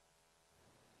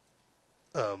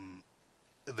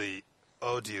 The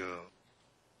audio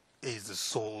is the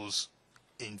source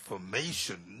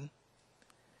information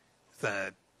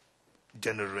that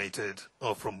generated,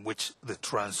 or from which the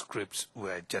transcripts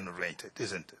were generated,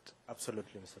 isn't it?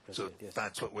 Absolutely, Mr. President. So yes.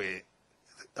 that's what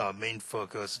our main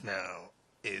focus now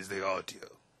is the audio.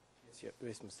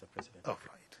 Yes, Mr. President. All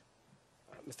right.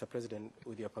 Mr. President,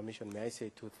 with your permission, may I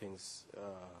say two things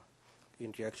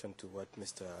in reaction to what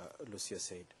Mr. Lucia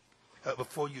said?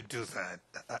 Before you do that,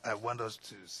 I want us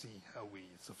to see how we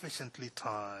sufficiently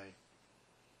tie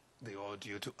the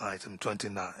audio to item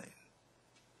 29.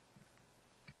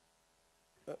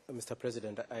 Mr.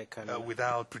 President, I can...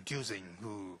 without producing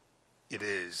who it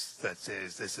is that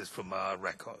says this is from our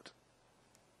record.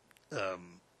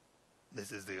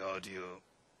 This is the audio.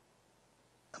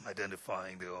 I'm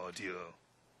identifying the audio.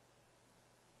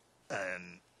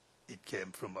 And it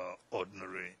came from our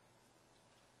ordinary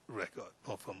record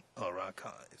or from our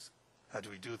archives. How do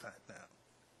we do that now?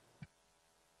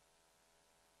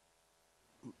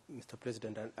 Mr.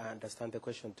 President, I understand the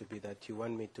question to be that you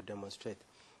want me to demonstrate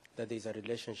that there is a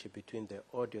relationship between the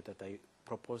audio that I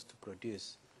propose to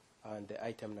produce and the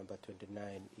item number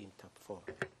 29 in tab 4.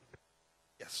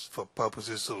 Yes, for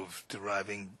purposes of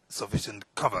deriving sufficient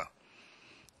cover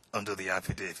under the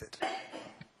affidavit.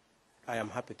 I am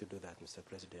happy to do that, Mr.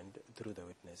 President, through the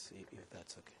witness, if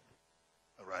that's okay.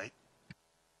 All right.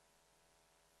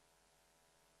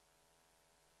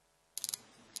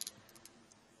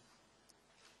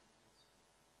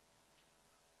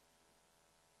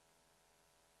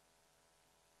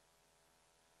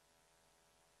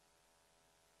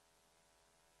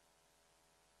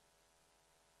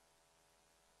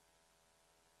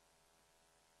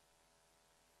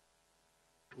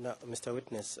 Now, Mr.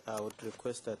 Witness, I would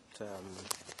request that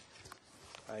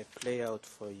I play out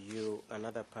for you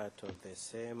another part of the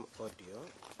same audio,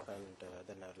 and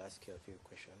then I'll ask you a few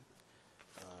questions,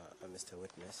 Mr.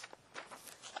 Witness.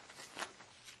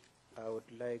 I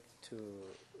would like to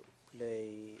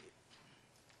play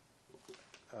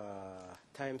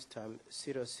timestamp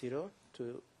 00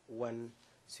 to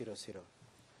 100.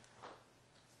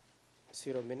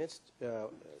 0 minutes,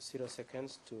 0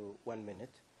 seconds to 1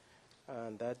 minute.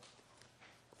 And that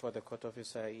for the court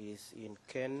officer is in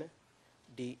Ken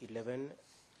D11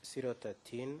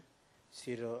 013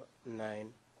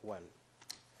 091.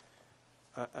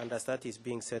 And as that is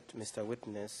being said, Mr.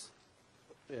 Witness,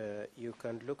 you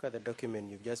can look at the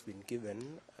document you've just been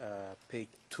given, page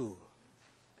 2.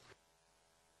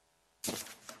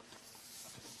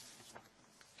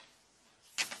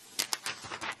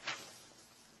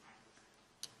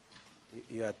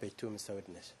 You are at page 2, Mr.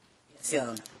 Witness. Yes, Your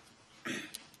Honor.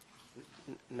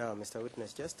 Now, Mr.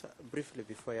 Witness, just briefly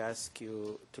before I ask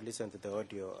you to listen to the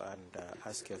audio and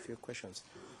ask you a few questions,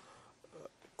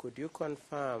 could you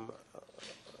confirm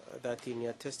that in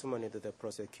your testimony to the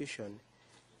prosecution,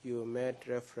 you made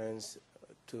reference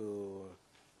to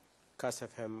Kass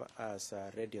FM as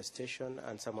a radio station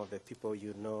and some of the people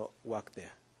you know work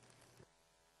there?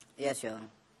 Yes, Your Honor.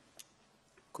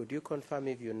 Could you confirm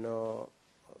if you know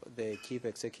the chief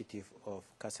executive of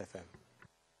Kass FM?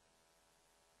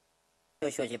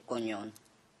 Joshua Jepkonyon.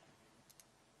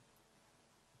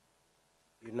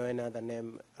 You know another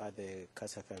name at the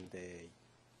Kass FM?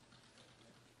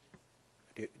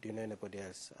 Do you know anybody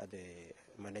else at the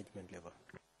management level?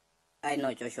 I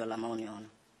know Joshua Lamon, Your Honor.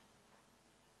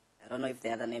 I don't know if the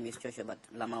other name is Joshua, but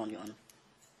Lamon, Your Honor.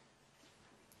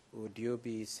 Would you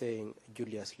be saying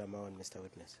Julius Lamon, Mr.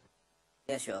 Witness?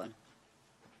 Yes, Your Honor.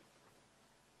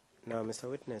 Now, Mr.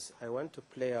 Witness, I want to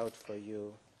play out for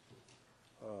you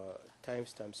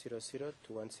timestamp 00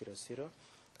 to 100,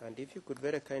 and if you could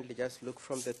very kindly just look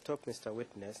from the top, Mr.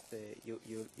 Witness,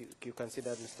 you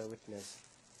consider Mr. Witness.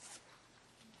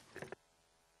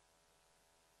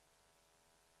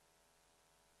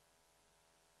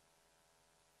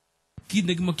 Kit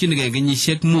nekimakchinigei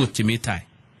kenyisiek mut chemi tai.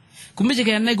 Kumeche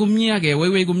kenai komie ak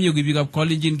keweiwei komie ko biikab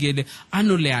Kalenjin kele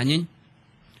ano le anyiny,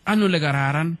 ano le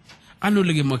kararan, ano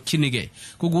le kemakchinigei.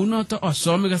 Ko kounoto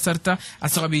asome kasarta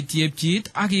asikobit yepchit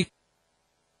ak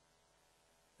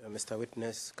Mr.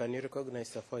 Witness, can you recognize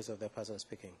the voice of the person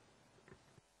speaking?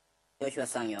 Joshua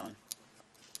Sang, Your Honor.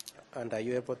 And are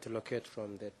you able to locate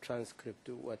from the transcript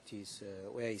what is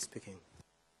where he's speaking?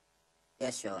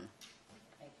 Yes, Your Honor.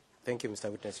 Thank you,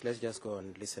 Mr. Witness. Let's just go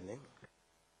on listening.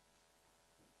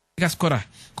 Kas kora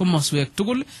komoswek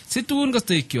tugul situn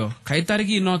kastoikyo kaitar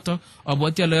kinoto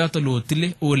abwati ale yoto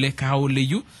lotile ole ka ole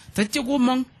yu tatyo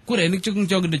komong kurenik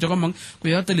chokinde chokomong ko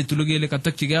yoto litulu kele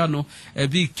katokchige ano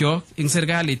biikcho ing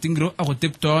serikalit ingiro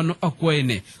akotepto ano akwoe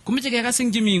ne kumeche kekas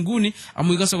ing chemi nguni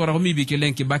amu ikose kora komi biik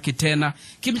chelen Kibaki tena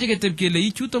kimeche ketep kele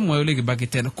ichuto mwoe ole Kibaki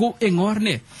tena ko eng or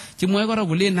ne chemwoe kora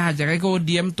kole naja kai ko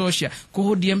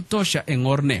ODM tosha eng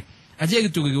or ne aje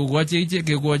kitu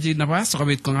kekochi nabas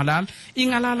kobit kongalal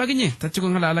ingalal akinye tatyo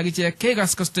kongalal akichek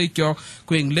kekas kastoikyok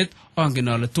ko eng let angen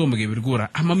ale tomo kebir kura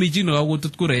amami chi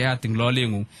nekakotut kurayat eng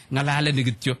lolengung ngalaleni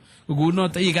kityo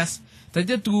kounoto ikas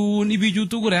tatyo tun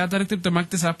ibichutu kurayat tarik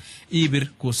 27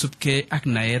 ibir kosubkei ak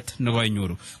naet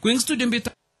nekoinyoru ko eng studio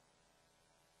mbita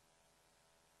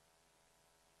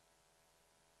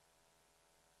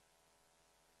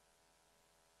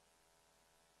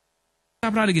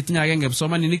Abrali kitinye agenge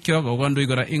kipsomaninik kyok akondoi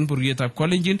kora ing buryetab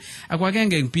Kalenjin ak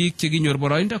agenge eng biik chekinyor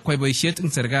boroindo kwai boisiet ing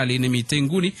serikali nemitei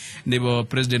nguni nebo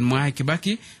President Mwai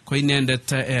Kibaki ko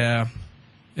inendet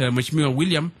Mheshimiwa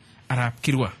William Arap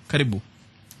Kirwa. Karibu.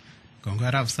 Kongoi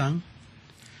Arap Sang.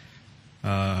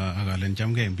 Akalen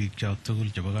chamgei eng biik chok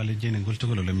tugul chebo Kalenjin eng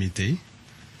tugul ole mitei.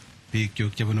 Biik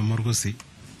chok chebunu Murgusi.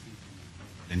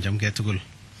 En chamgei tugul.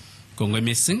 Kongoi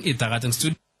missing itagat eng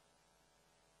studio.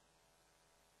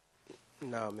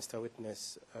 Now, Mr.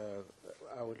 Witness,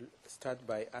 I will start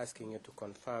by asking you to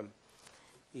confirm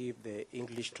if the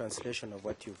English translation of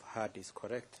what you've heard is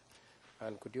correct.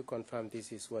 And could you confirm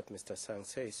this is what Mr. Sang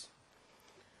says?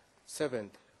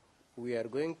 Seventh, we are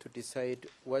going to decide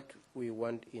what we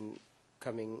want in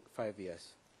coming 5 years.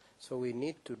 So we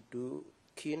need to do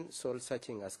keen soul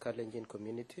searching as Kalenjin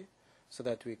community so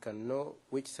that we can know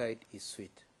which side is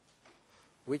sweet,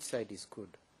 which side is good,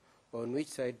 on which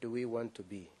side do we want to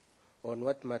be, on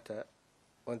what matter.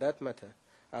 On that matter,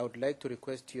 I would like to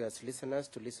request you as listeners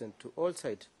to listen to all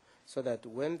sides so that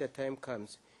when the time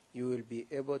comes, you will be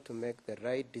able to make the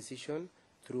right decision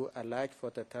through a large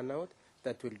voter turnout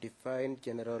that will define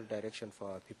general direction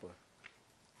for our people,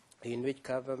 in which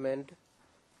government,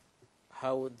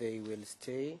 how they will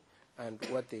stay, and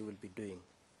what they will be doing.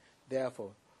 Therefore,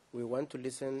 we want to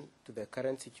listen to the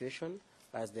current situation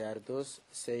as there are those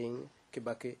saying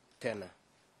Kibaki Tena.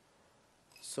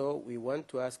 So we want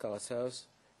to ask ourselves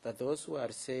that those who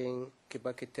are saying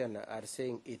Kibaki Tena are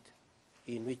saying it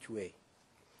in which way?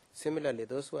 Similarly,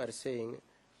 those who are saying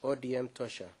ODM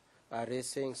Tosha, are they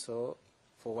saying so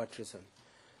for what reason?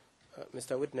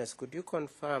 Mr. Witness, could you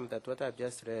confirm that what I've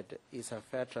just read is a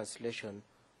fair translation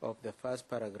of the first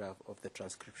paragraph of the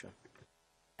transcription?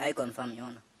 I confirm, Your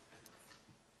Honor.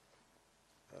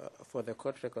 For the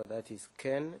court record, that is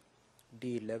Ken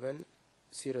D11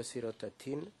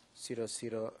 0013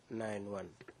 0091.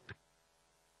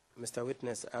 Mr.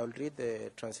 Witness, I will read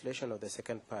the translation of the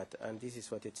second part, and this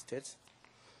is what it states.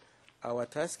 Our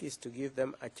task is to give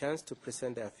them a chance to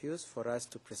present their views for us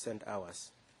to present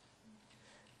ours.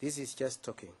 This is just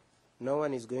talking. No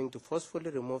one is going to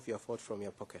forcefully remove your vote from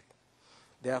your pocket.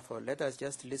 Therefore, let us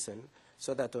just listen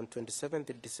so that on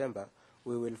 27th December,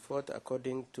 we will vote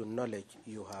according to knowledge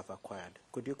you have acquired.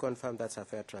 Could you confirm that's a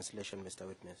fair translation, Mr.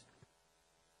 Witness?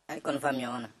 I confirm, Your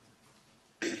Honor.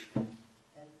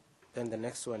 Then the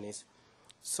next one is,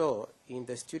 so in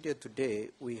the studio today,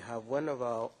 we have one of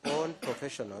our own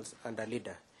professionals and a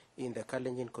leader in the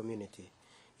Kalenjin community.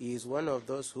 He is one of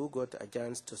those who got a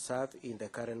chance to serve in the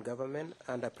current government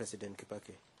under President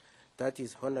Kibaki. That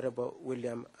is Honorable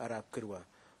William Arap Kirwa.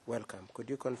 Welcome. Could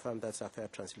you confirm that's a fair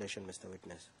translation, Mr.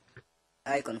 Witness?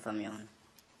 I confirm, Your Honor.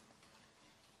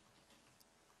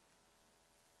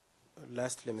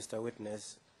 Lastly, Mr.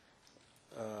 Witness,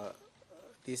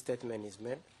 this statement is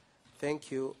made.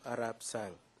 Thank you, Arab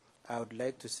Sang. I would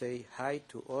like to say hi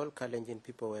to all Kalenjin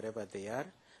people wherever they are,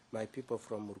 my people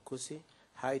from Murkusi.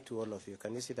 Hi to all of you.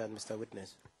 Can you see that, Mr.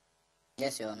 Witness?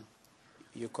 Yes, Your Honor.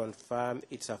 You confirm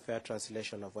it's a fair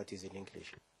translation of what is in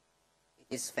English?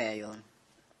 It is fair, Your Honor.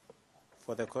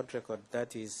 For the court record,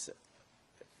 that is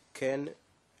Ken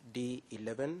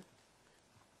D11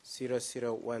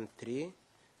 0013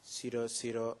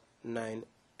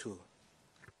 0092.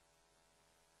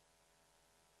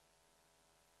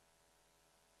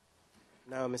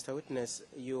 Now, Mr. Witness,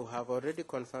 you have already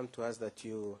confirmed to us that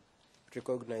you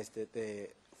recognize the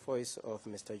voice of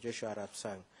Mr. Joshua Arap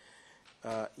Sang.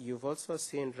 You've also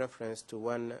seen reference to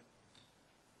one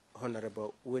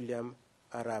Honorable William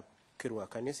Arap Kirwa.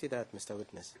 Can you see that, Mr.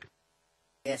 Witness?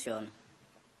 Yes, Your Honor.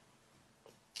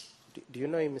 Do you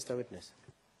know him, Mr. Witness?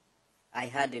 I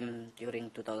had him during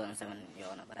 2007, Your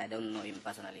Honor, but I don't know him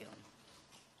personally, Your Honor.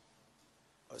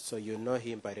 So you know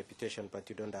him by reputation, but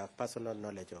you don't have personal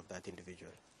knowledge of that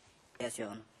individual? Yes, Your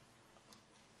Honor.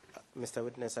 Mr.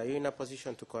 Witness, are you in a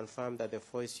position to confirm that the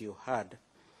voice you heard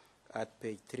at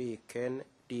page 3, Ken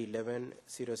D11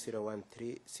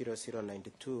 0013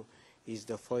 0092, is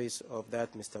the voice of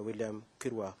that Mr. William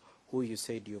Kirwa, who you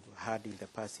said you've heard in the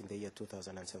past in the year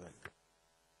 2007?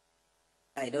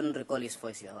 I don't recall his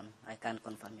voice, Your Honor. I can't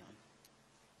confirm, Your Honor.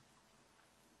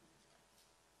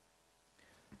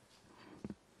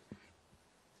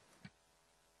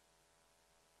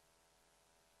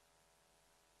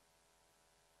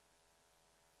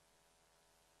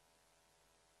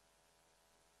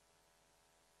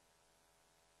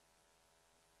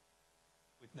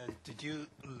 Witness, did you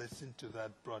listen to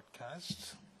that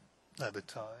broadcast at the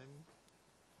time?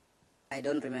 I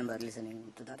don't remember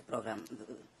listening to that program,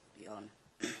 Your Honor.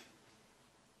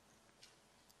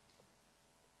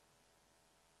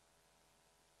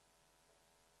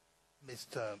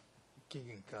 Mr.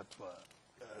 Kiginkatwa.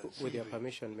 With your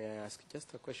permission, may I ask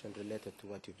just a question related to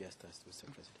what you just asked, Mr.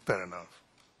 President? Fair enough.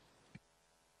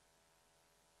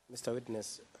 Mr.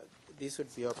 Witness, this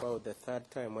would be about the third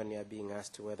time when you are being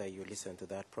asked whether you listen to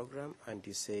that program, and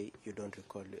you say you don't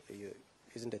recall.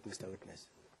 Isn't it, Mr. Witness?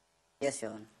 Yes,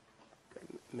 Your Honor.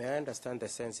 May I understand the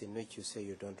sense in which you say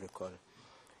you don't recall?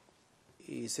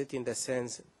 Is it in the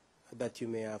sense that you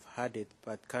may have heard it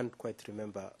but can't quite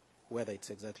remember whether it's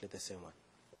exactly the same one?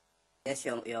 Yes,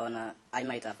 Your Honor. I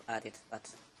might have heard it, but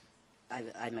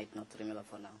I might not remember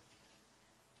for now.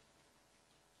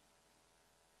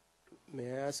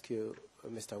 May I ask you,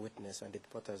 Mr. Witness, and it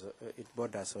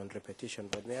borders on repetition,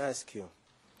 but may I ask you,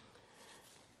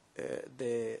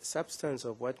 the substance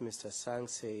of what Mr. Sang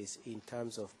says in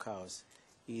terms of cows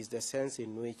is the sense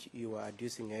in which you were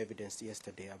adducing evidence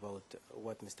yesterday about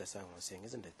what Mr. Sang was saying,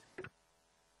 isn't it?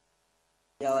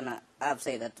 Your Honor, I have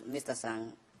said that Mr.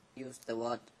 Sang used the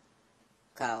word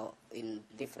cow in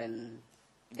different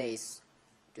days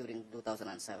during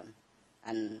 2007.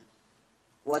 And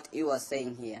what he was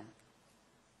saying here,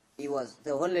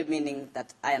 the only meaning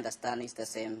that I understand is the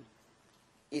same,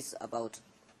 is about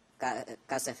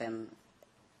KSFM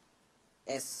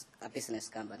as a business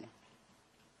company.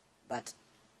 But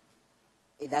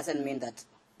it doesn't mean that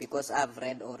because I've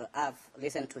read or I've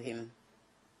listened to him,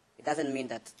 it doesn't mean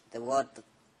that the word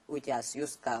which has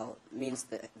used cow means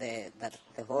that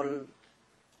the whole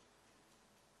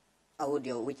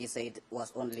audio which he said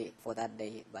was only for that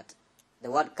day. But the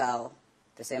word cow,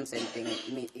 the same thing,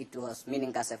 it was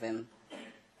meaning KSFM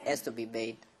has to be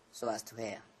paid so as to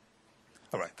hear.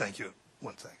 All right, thank you.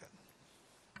 1 second.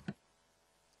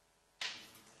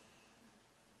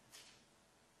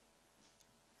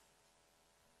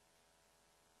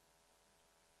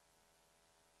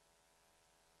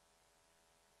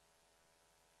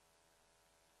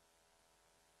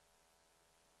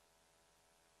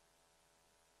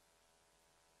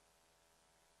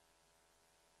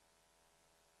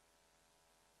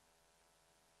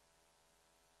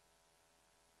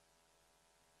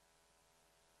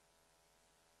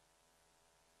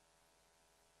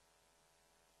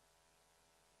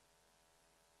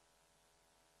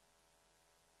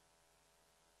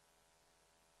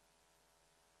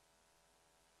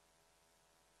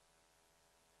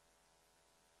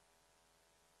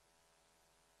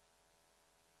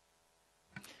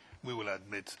 We will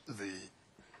admit the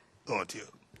audio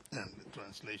and the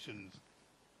translations,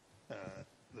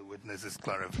 the witness's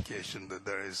clarification that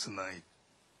there is an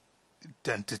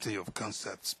identity of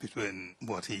concepts between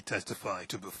what he testified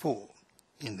to before,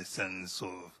 in the sense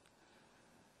of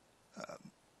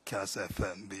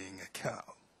KSFM being a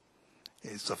cow,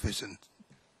 is sufficient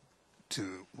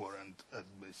to warrant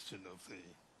admission of the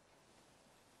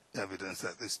evidence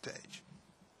at this stage.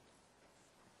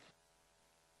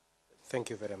 Thank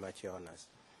you very much, Your Honors.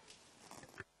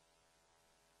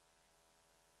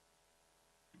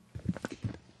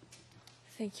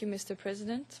 Thank you, Mr.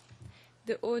 President.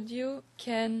 The audio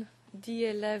CAN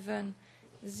D11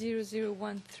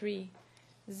 0013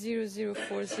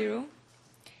 0040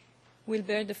 will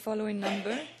bear the following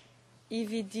number: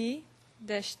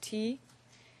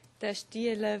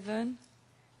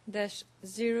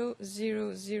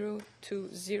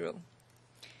 EVD-T-D11-00020,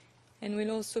 and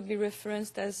will also be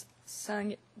referenced as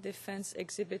Sang Defense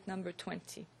Exhibit number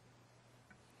 20.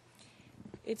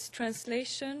 Its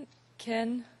translation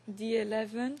CAN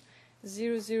D11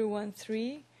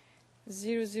 0013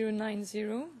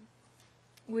 0090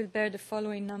 will bear the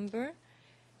following number: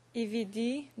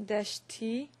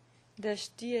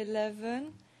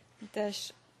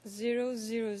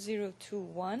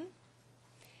 EVD-T-D11-00021,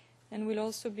 and will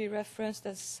also be referenced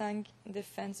as Sang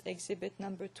Defense Exhibit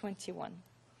number 21.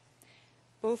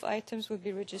 Both items will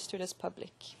be registered as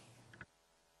public.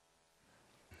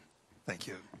 Thank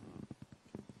you.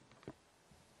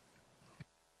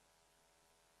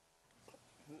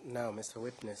 Now, Mr.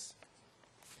 Witness,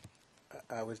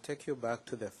 I will take you back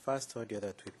to the first audio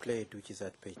that we played, which is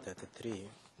at page 33.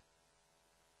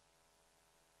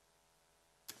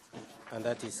 And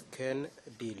that is CAN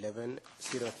D11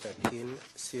 013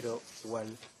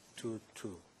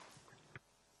 0122.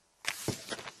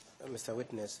 Mr.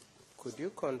 Witness, could you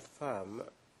confirm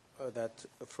that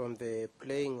from the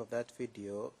playing of that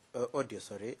audio,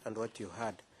 and what you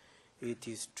heard, it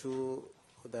is true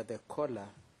that the caller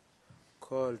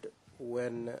called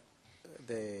when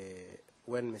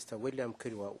Mr. William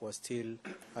Kirwa was still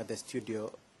at the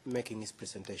studio making his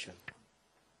presentation?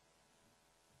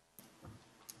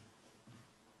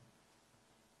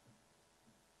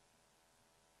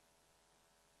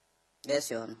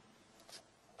 Yes, Your Honor.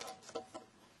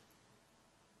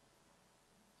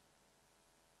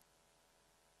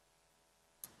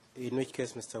 In which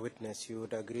case, Mr. Witness, you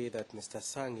would agree that Mr.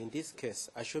 Sang, in this case,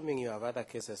 assuming you have other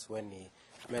cases when he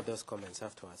made those comments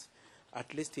afterwards,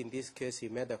 at least in this case he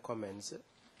made the comments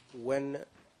when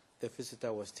the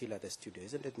visitor was still at the studio,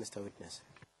 isn't it, Mr. Witness?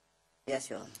 Yes,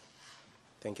 Your Honor.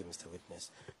 Thank you, Mr. Witness.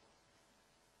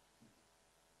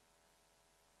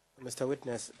 Mr.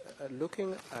 Witness,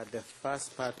 looking at the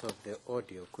first part of the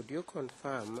audio, could you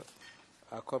confirm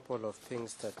a couple of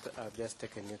things that I've just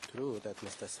taken you through that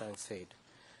Mr. Sang said?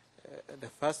 The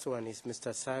first one is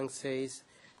Mr. Sang says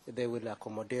they will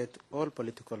accommodate all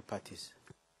political parties.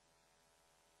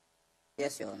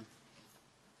 Yes, Your Honor.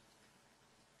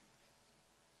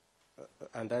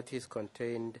 and that is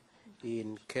contained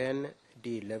in Ken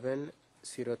D11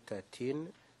 013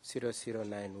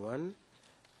 0091,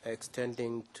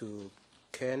 extending to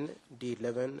Ken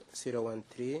D11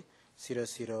 013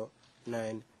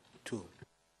 0092.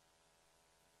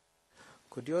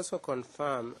 Could you also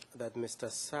confirm that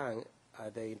Mr. Sang,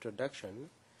 at the introduction,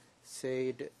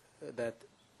 said that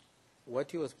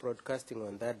what he was broadcasting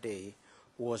on that day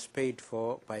was paid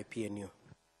for by PNU?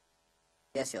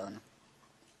 Yes, Your Honor.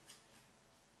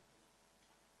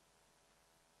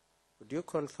 Would you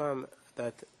confirm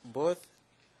that both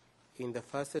in the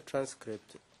first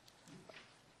transcript,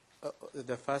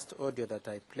 the first audio that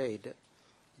I played,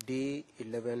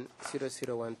 D11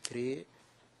 0013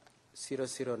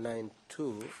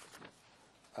 0092,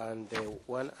 and the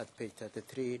one at page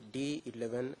 33,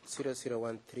 D11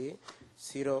 0013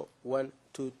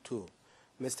 0122,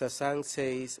 Mr. Sang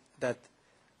says that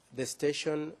the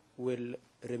station will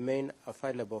remain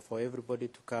available for everybody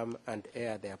to come and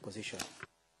air their position?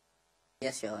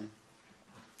 Yes, Your Honor.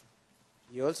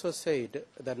 You also said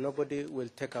that nobody will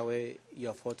take away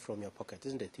your vote from your pocket,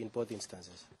 isn't it, in both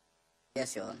instances?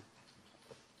 Yes, Your Honor.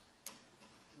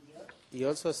 You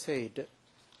also said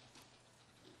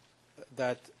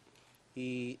that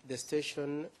the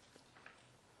station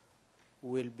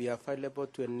will be available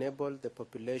to enable the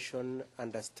population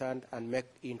understand and make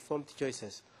informed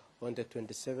choices on the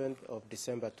 27th of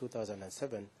December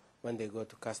 2007 when they go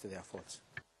to cast their votes.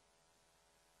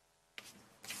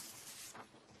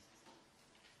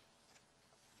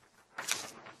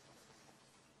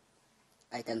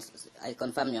 I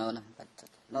confirm, Your Honor, but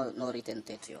no written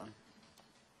date, Your Honor.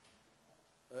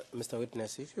 Mr.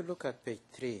 Witness, if you look at page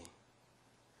 3,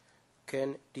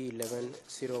 Ken D11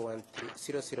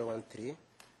 0013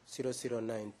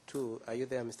 0092, are you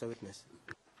there, Mr. Witness?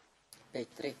 Page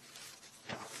 3.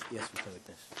 Yes, Mr.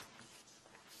 Witness.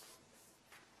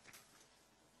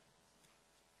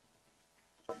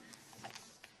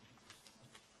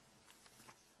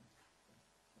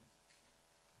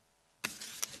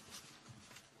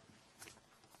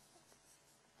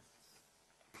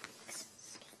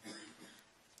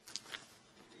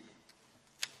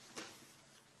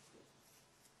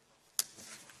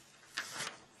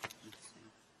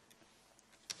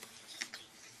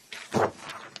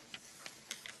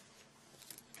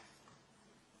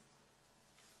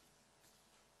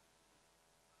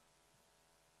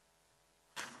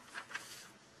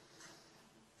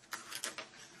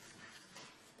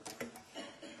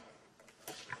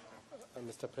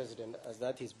 Mr. President, as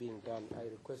that is being done, I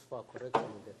request for a correction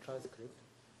in the transcript,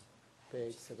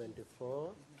 page 74,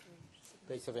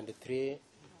 page 73,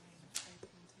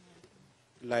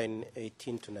 line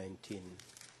 18 to 19.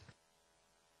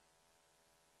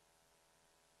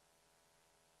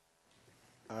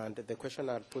 And the question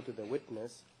I put to the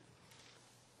witness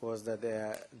was that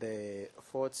the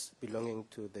votes belonging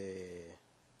to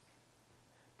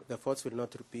the votes will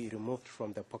not be removed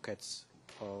from the pockets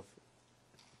of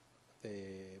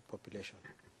the population.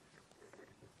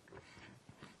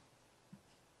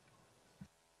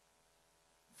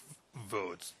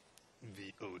 Votes,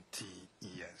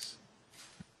 V-O-T-E-S.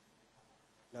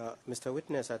 Now, Mr.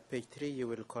 Witness, at page 3, you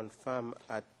will confirm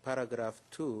at paragraph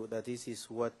 2 that this is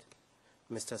what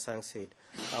Mr. Sang said.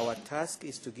 Our task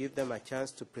is to give them a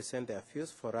chance to present their views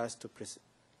for us to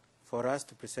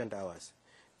present ours.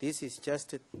 This is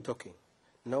just talking.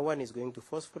 No one is going to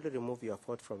forcefully remove your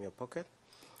vote from your pocket.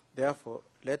 Therefore,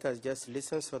 let us just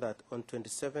listen so that on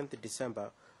 27th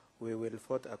December, we will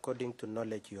vote according to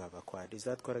knowledge you have acquired. Is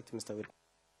that correct, Mr. Witness?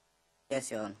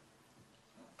 Yes, Your Honor.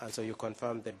 And so you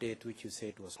confirm the date which you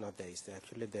said was not there. Is there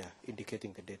actually there,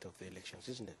 indicating the date of the elections,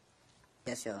 isn't it?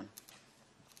 Yes, Your Honor.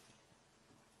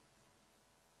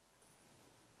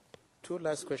 Two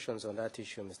last questions on that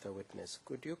issue, Mr. Witness.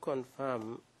 Could you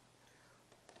confirm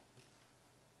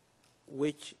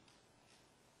which,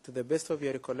 to the best of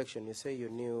your recollection, you say you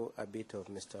knew a bit of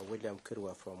Mr. William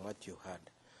Kirwa from what you heard.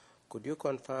 Could you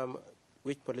confirm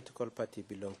which political party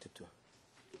he belonged to?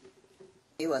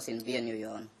 He was in BNU,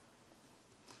 Your Honor.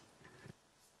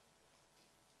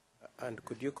 And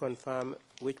could you confirm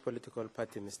which political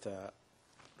party Mr.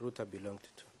 Ruto belonged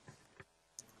to?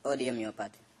 ODM, Your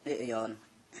Honor.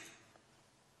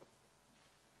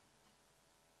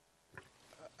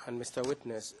 And Mr.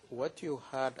 Witness, what you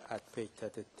heard at page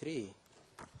 33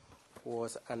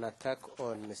 was an attack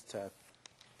on Mr.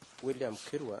 William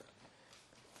Kirwa,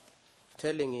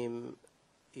 telling him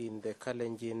in the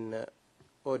Kalenjin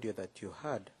audio that you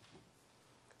heard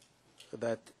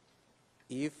that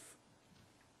if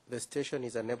the station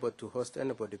is unable to host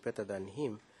anybody better than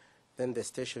him, then the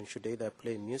station should either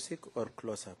play music or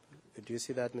close up. Do you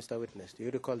see that, Mr. Witness? Do you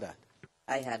recall that?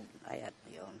 I had,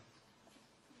 Your Honor.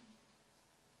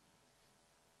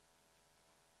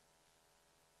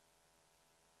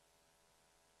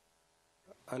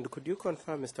 And could you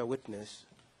confirm, Mr. Witness,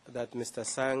 that Mr.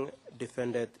 Sang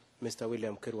defended Mr.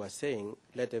 William Kirwa saying,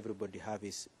 let everybody have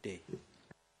his day?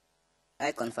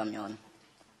 I confirm, Your Honor.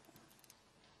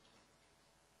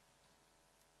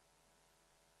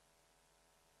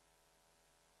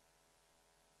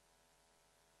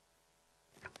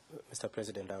 Mr.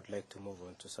 President, I would like to move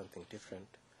on to something different.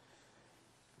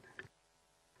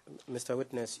 Mr.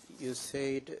 Witness, you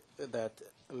said that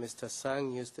Mr.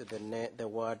 Sang used the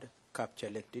word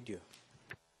capture-led, did you?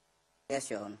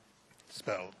 Yes, Your Honor.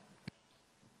 Spell.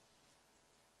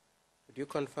 Could you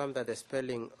confirm that the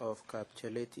spelling of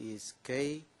capture-led is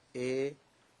K-A-P-C-H-E-L-I-T?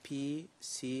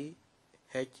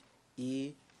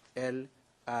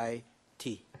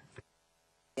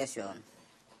 Yes, Your Honor.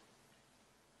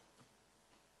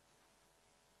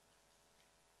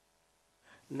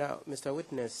 Now, Mr.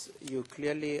 Witness, you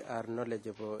clearly are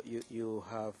knowledgeable. You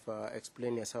have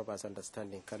explained yourself as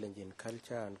understanding Kalenjin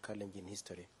culture and Kalenjin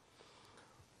history.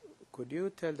 Could you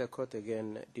tell the court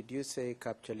again, did you say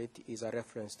capture-led is a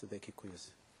reference to the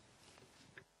Kikuyus?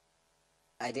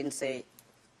 I didn't say.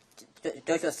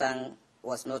 Joshua Sang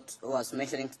was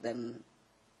mentioning them.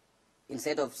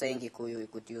 Instead of saying Kikuyu, you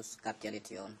could use capture-led,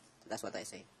 Your Honor. That's what I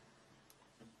say.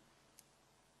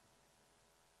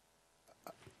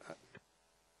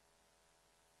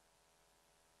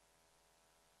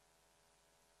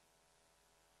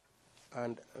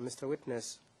 And Mr.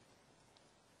 Witness,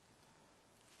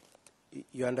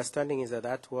 your understanding is that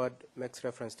that word makes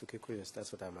reference to Kikuyus.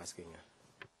 That's what I'm asking you.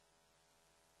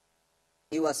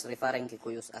 He was referring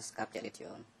Kikuyus as capture-led,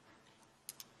 Your Honor.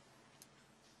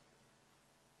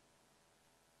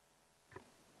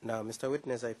 Now, Mr.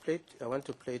 Witness, I want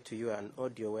to play to you an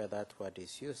audio where that word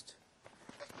is used.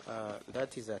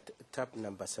 That is at tab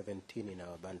number 17 in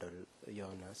our bundle, Your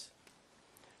Honors.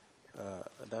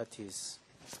 That is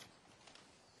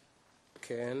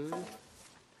Ken.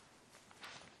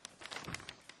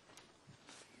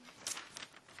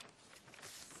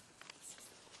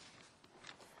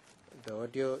 The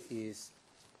audio is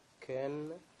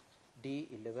Ken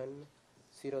D11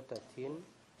 013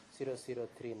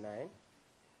 0039.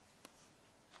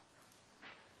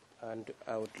 And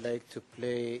I would like to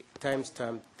play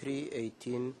timestamp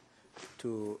 318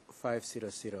 to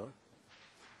 500.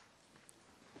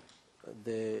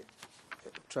 The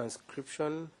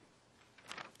transcription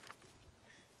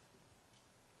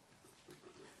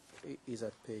is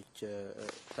at page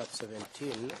tab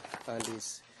 17 and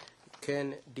is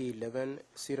Ken D11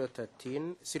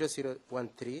 013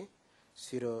 0013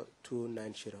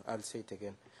 0290. I'll say it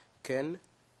again. Ken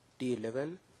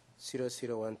D11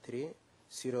 0013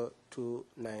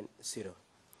 0290.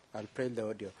 I'll play the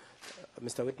audio.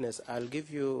 Mr. Witness, I'll give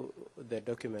you the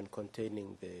document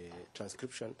containing the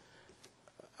transcription.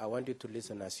 I want you to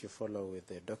listen as you follow with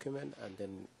the document, and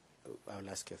then I'll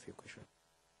ask you a few questions.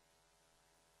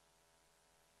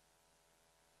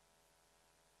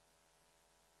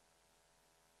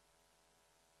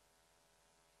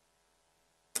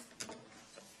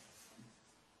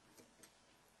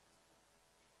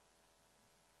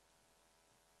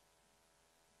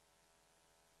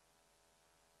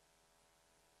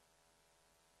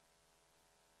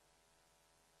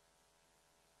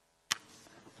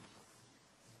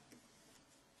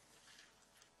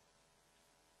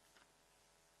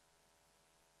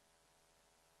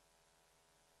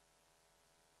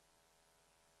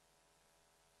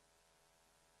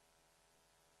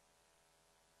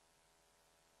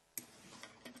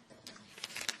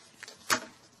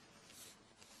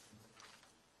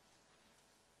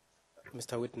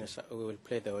 Mr. Witness, we will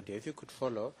play the audio. If you could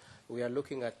follow, we are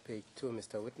looking at page 2,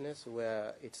 Mr. Witness,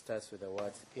 where it starts with the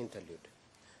words interlude.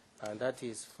 And that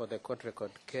is for the court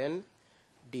record, Ken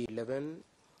D11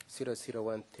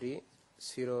 0013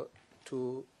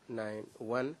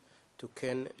 0291 to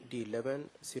Ken D11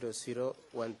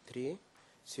 0013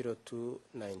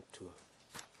 0292.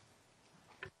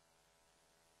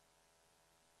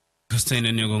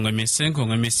 Kastainen yo gonga missing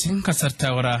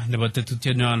kasarta ora nebo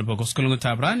tetutyo nyo nebo koskolungu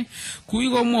tabrani kui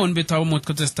go mon bitaw mot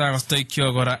ko testa kastay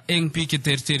kyo gora eng piki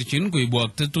terterchin kui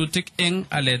buak tetutik eng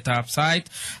aletab site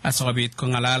asabit ko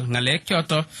ngalal ngalek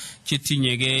kyoto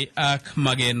chitinyege ak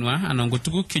magenwa anon ko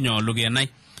tuguk kinyolu genai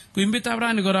kui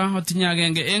bitabrani gora otinya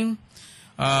agenge eng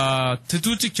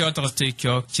tetutik kyoto kastay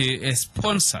kyo che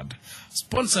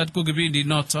sponsored ko gibindi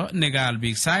noto negal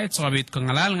big site sabit ko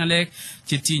ngalal ngalek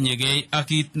chitinyege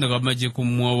akit nagamaje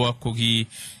kumwa ko gi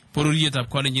poruriet ab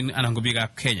Kalenjin anan ko big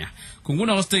ab Kenya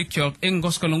kunguna ko stay kyok eng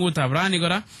goskolungu tabrani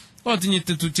gora otinye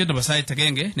tetutiet nebo sait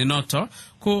agenge ne noto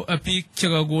ko biik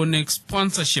chekakonek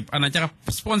sponsorship anan chaka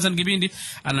sponsor kibindi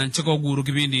anan chakaguru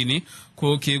kibindi ni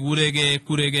ko kuregee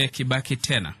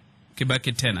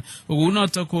Kibaki tena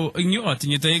ugunoto ko inyo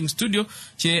atinye tayeng studio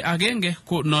che agenge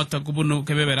ko noto kubunu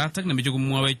kebeberatak ne meje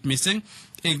kumwawech mising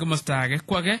eng komosta age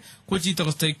kwage ko chito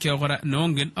kostoi kyo kora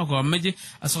neongen akomeje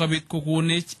asokobit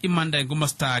kokonech imanda eng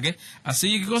komosta age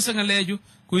asikikose ngalechu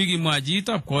kuikimwa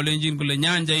chitab kolenjin kole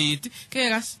nyanjait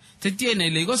kekas tetiene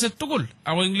ile ikose tugul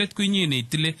ako eng let kuinyine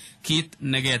itile kit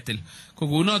neketil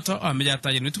kokunoto ameje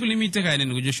atajen tugul imite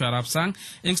kainen ko Joshua Arap Sang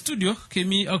eng studio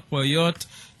kemi ak boyot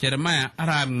Jeremiah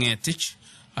Arap Ngetich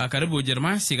karibu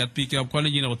Jeremiah sikat biik ab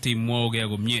kolenjin ako timwoge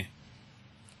komie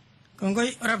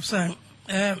Kongoi Arap Sang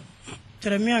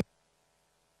Jeremiah.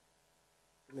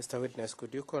 Mr. Witness,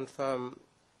 could you confirm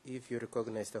if you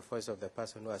recognize the voice of the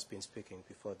person who has been speaking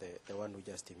before the one who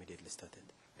just immediately started?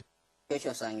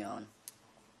 Joshua Sang, Your Honor.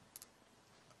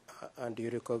 And do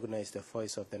you recognize the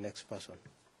voice of the next person?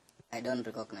 I don't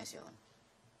recognize, Your Honor.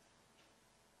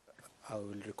 I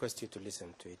will request you to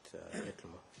listen to it a little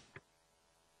more.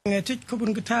 Ngetich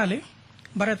kubun kitali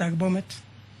barat ak bomet.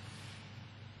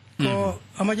 Ko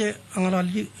amaje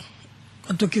angalali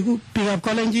atukiku pigap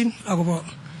kolenjin akobo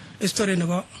story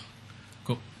nebo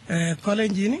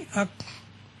kolenjin ak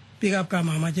pigap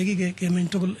kamama je kemen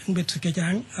tugul eng betu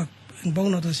kechang ak eng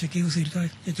bongnoto sekikusirto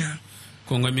chechang.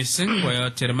 Kongo mising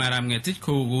boyot Jeremiah Arap Ngetich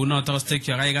ko ugunoto stek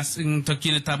yakaigas ing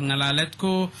tokyinetab ngalalet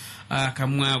ko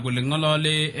kamwa kole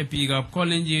ngolole biikab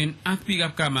kolenjin ak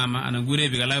biikab kamama anan gure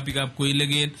biik alak biikab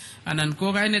koilegen anan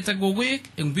ko kainet ak kokwek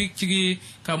eng biik chiki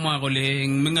kamwa kole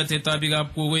eng mingatetab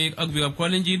biikab kokwek ak biikab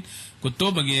kolenjin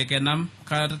kotomo kenam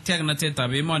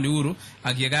tiaknatetab emoni Uhuru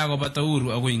ak yekakobata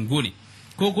Uhuru akoi nguni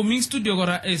ko komi studio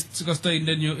kora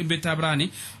kastoindenyo imbetab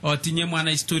rani otinye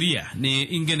mwana historia ne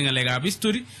ingen ngalekab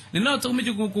history ne noto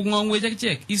komeche kongongwech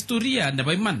akichek historia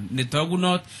nebo iman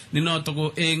netogunot ne noto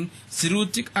ko eng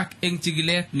sirutik ak eng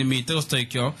chikilet nemite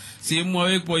kostoikyo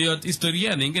simwowek boyot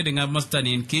historia ne ingen eng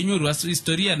mastanin kenyoru as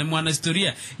historia ne mwana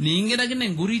historia ne ingen akine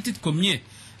nguritit komie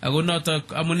ako noto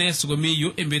amune sikomi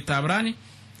yu imbetab rani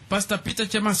Pastor Peter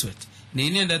Chemaswet ne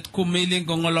inendet ko mailing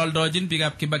kongololdojin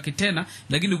biikab Kibaki tena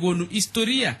lakini konu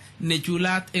historia ne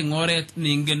chulat eng oret ne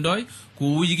ingendoi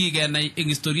kou yikikenai eng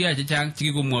historia chechang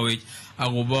chikikomwawech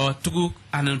akobo tuguk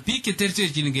anan biik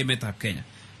cheterterchin eng emetab Kenya.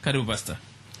 Karibu Pastor.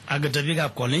 Agata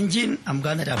biikab kolenjin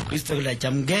amganetab Kristo kila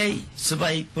chamgei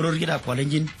sibai pororietab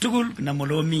kolenjin tugul na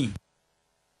molomi.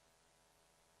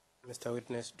 Mr.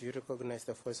 Witness, do you recognize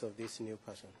the voice of this new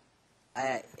person?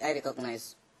 I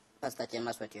recognize Pastor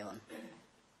Chemaswet, Your Honor.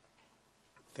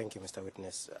 Thank you, Mr.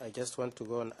 Witness. I just want to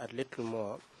go on a little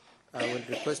more. I will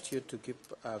request you to keep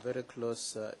a very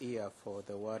close ear for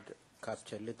the word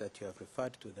capture lead that you have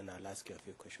referred to, then I'll ask you a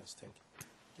few questions. Thank you.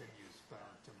 Can you spell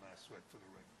Chemaswet for the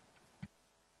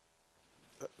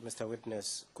record? Mr.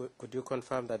 Witness, could you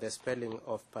confirm that the spelling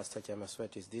of Pastor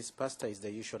Chemaswet is this? Pastor is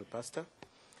the usual pastor.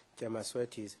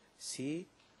 Chemaswet is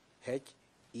C-H-E-M-A-S-W-E-T.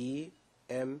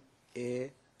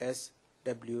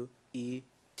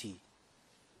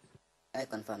 I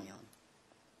confirm, Your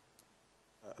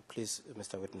Honor. Please,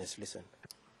 Mr. Witness, listen.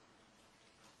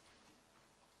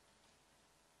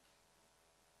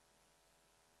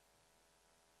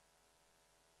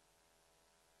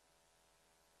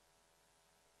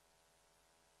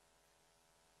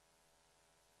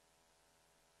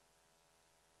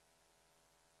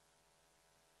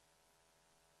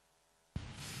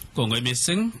 Kongoi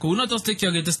mising kunoto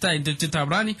stekyo ketestai tetutiet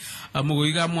rani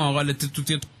amukoi kamwa kole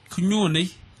tetutiet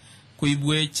kunyonei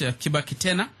kuibwech Kibaki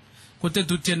tena ko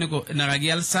tetutiet neko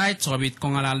nakakial sait sikobit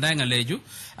kongalalda ngalechu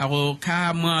ako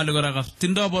kamwa ale kora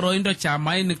tindo boroindo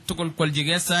chamainik tugul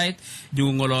kwaljigei sait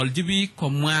nyongololji biik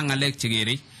komwa ngalek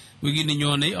chekerei wikini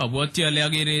nyonei abwoti ale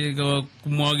akere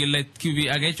kumwa kele kibi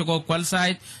age chokokwal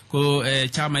sait ko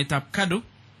chamaitab KADU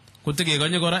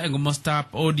kotekekonye kora eng komostab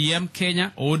ODM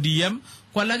Kenya ODM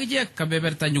kwal akichek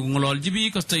kebeberta nyongololji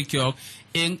biik kostoikyok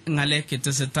eng ngalek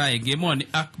chetesetai eng emoni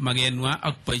ak magenwa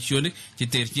ak boisionik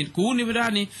cheterchin kouni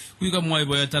birani kuikamwoi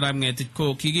boyot Arap Ngetich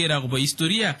ko kiker akobo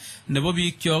historia nebo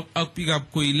biikchok ak biikab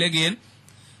koilegen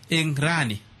eng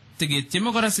rani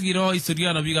teketieme kora sikiro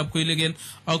historia nebo biikab koilegen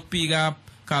ak biikab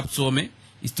Kapsome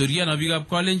historia nebo biikab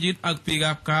Kalenjin ak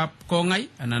biikab Kapkongai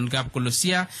anan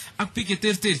Kapkolosia ak biik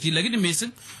cheterterchin lakini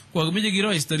mising kokimeche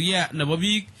kiro historia nebo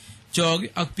biik chok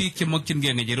ak biik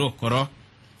chemokyingei ngecherok korok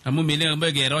amu mile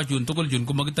mbe kero chun tugul chun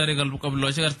komakitare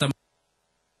kabiloshek artam.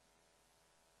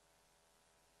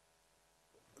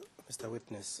 Mr.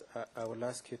 Witness, I will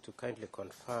ask you to kindly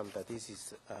confirm that this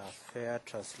is a fair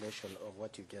translation of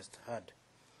what you just heard.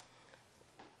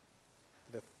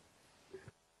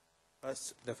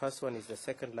 The first one is the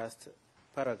second last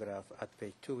paragraph at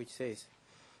page 2, which says,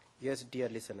 yes, dear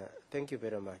listener, thank you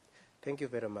very much. Thank you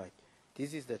very much.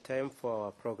 This is the time for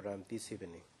our program this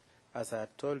evening. As I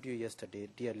told you yesterday,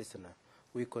 dear listener,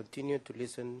 we continue to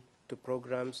listen to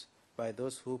programs by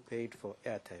those who paid for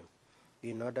airtime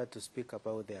in order to speak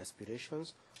about their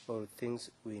aspirations or things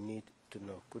we need to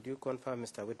know. Could you confirm,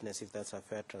 Mr. Witness, if that's a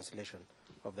fair translation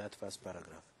of that first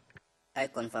paragraph? I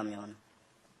confirm, Your Honor.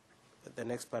 The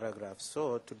next paragraph.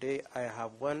 So today I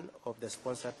have one of the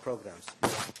sponsored programs.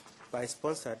 By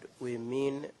sponsored, we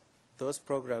mean those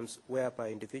programs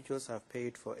whereby individuals have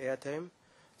paid for airtime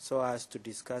so as to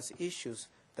discuss issues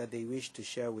that they wish to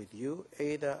share with you,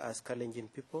 either as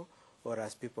Kalenjin people or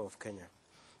as people of Kenya.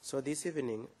 So this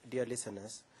evening, dear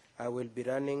listeners, I will be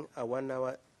running a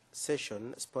 1-hour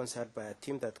session sponsored by a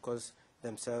team that calls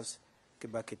themselves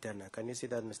Kibaki Tena. Can you see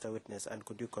that, Mr. Witness, and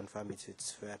could you confirm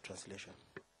its fair translation?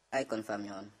 I confirm,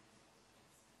 Your Honor.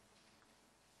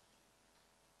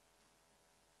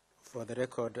 For the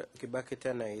record, Kibaki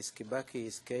Tena is Kibaki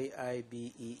is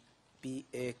K-I-B-E-B-A-K-I,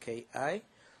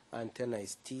 and Tena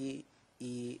is T-E-N-A.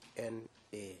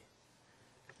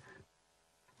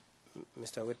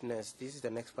 Mr. Witness, this is the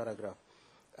next paragraph.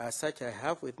 As such, I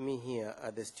have with me here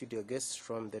at the studio guests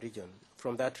from the region,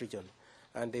 from that region,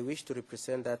 and they wish to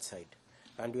represent that side.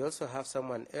 And we also have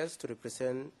someone else to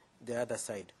represent the other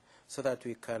side, so that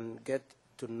we can get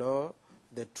to know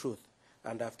the truth.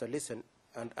 And after listening,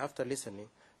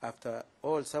 after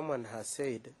all someone has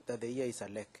said that the ear is a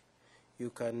lake,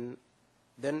 you can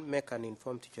then make an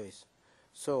informed choice.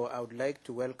 So I would like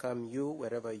to welcome you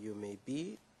wherever you may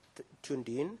be tuned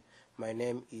in. My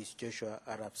name is Joshua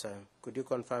Arab Sam. Could you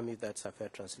confirm if that's a fair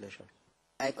translation?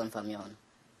 I confirm, Your Honor.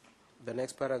 The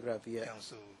next paragraph here.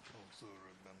 Council also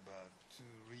remember to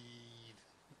read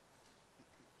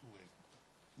with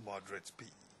moderate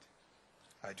speed.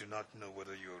 I do not know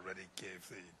whether you already gave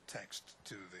the text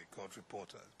to the court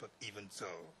reporters, but even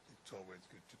so, it's always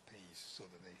good to pace so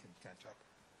that they can catch up,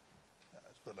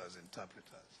 as well as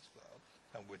interpreters as well.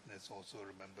 And witness also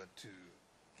remember to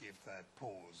give that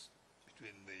pause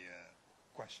between the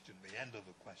question, the end of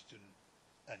the question,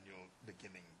 and your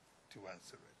beginning to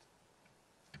answer it.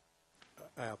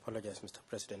 I apologize, Mr.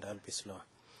 President. I'll be slow.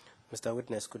 Mr.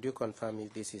 Witness, could you confirm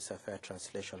if this is a fair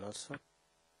translation also?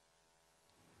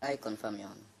 I confirm, Your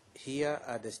Honor. Here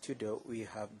at the studio, we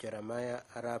have Jeremiah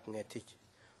Arab Ngetich.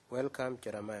 Welcome,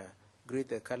 Jeremiah. Greet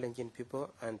the Kalenjin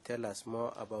people and tell us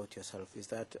more about yourself. Is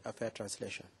that a fair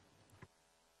translation?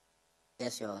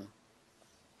 Yes, Your Honor.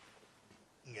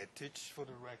 Ngetich, for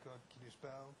the record, can you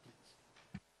spell,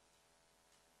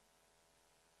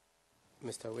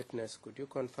 please? Mr. Witness, could you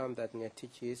confirm that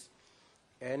Ngetich is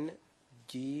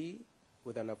N-G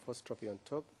with an apostrophe on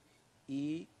top,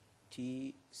 E-T-C,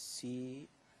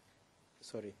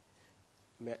 sorry,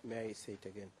 may I say it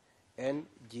again?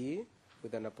 N-G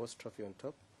with an apostrophe on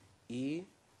top, E-T-I-C-H.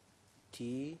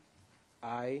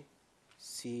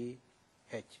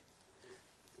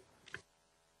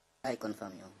 I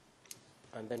confirm, Your Honor.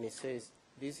 And then it says,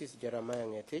 this is Jeremiah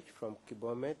Ngetich from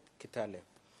Kibomet, Kitale.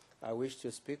 I wish to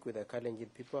speak with the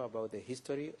Kalenjin people about the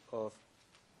history of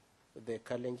the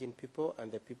Kalenjin people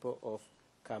and the people of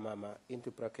Kamama,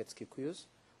 into brackets Kikuyus,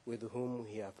 with whom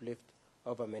we have lived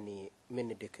over many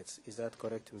decades. Is that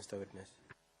correct, Mr. Witness?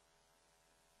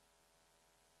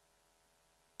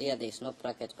 Yeah, there is no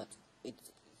bracket, but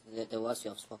the words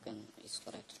you have spoken is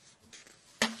correct.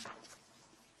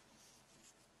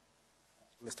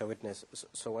 Mr. Witness,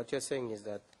 so what you're saying is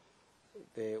that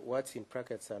the words in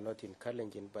brackets are not in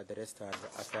Kalenjin, but the rest are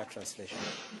a fair translation.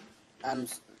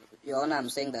 Your Honor, I'm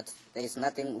saying that there is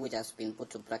nothing which has been put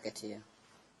to bracket here.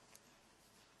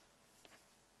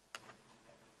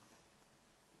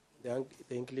 The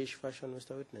English version,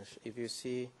 Mr. Witness, if you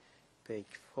see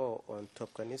page 4 on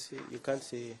top, can you see? You can't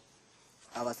see.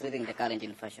 I was reading the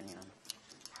Kalenjin version, Your Honor.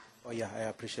 Oh yeah, I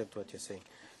appreciate what you're saying.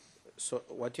 So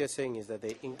what you're saying is that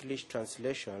the English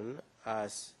translation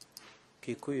has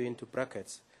Kikuyu into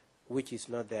brackets, which is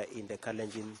not there in the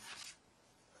Kalenjin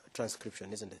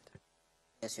transcription, isn't it?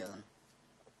 Yes, Your Honor.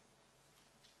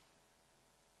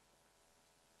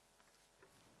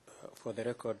 For the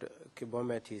record,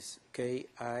 Kibomet is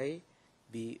K-I-B-O-M-E-T,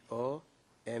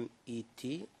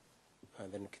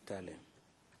 and then Kitale.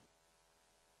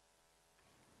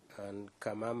 And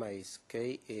Kamama is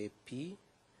K-A-P,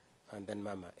 and then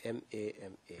Mama,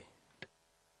 M-A-M-A.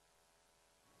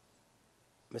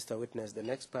 Mr. Witness, the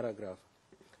next paragraph.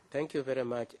 Thank you very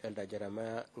much, Elder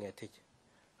Jeremiah Ngetich.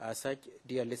 As such,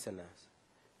 dear listeners,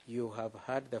 you have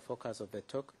heard the focus of the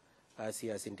talk as he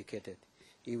has indicated.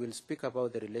 He will speak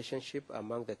about the relationship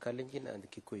among the Kalenjin and the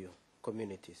Kikuyu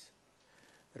communities.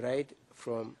 right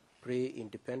from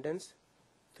pre-independence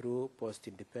through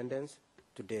post-independence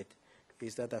to date.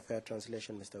 Is that a fair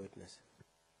translation, Mr. Witness?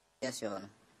 Yes, Your Honor.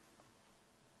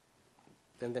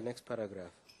 Then the next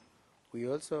paragraph. We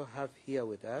also have here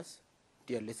with us,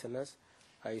 dear listeners,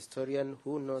 a historian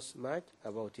who knows much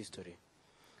about history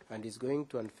and is going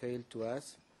to unveil to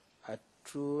us a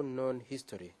true known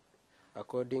history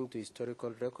according to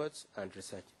historical records and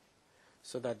research,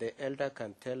 so that the elder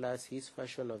can tell us his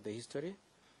version of the history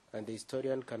and the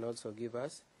historian can also give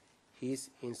us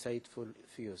his insightful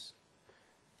views.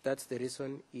 That's the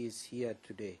reason he is here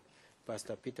today,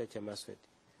 Pastor Peter Chemaswet.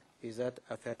 Is that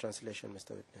a fair translation,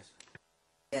 Mr. Witness?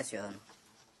 Yes, Your Honor.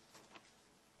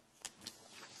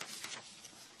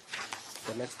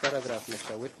 The next paragraph,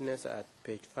 Mr. Witness, at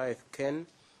page 5, Ken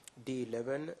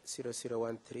D11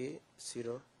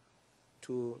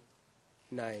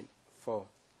 00130294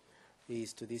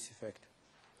 is to this effect.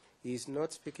 He is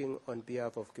not speaking on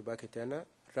behalf of Kibaki Tena,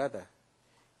 rather,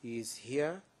 he is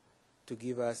here to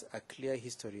give us a clear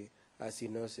history as he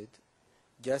knows it,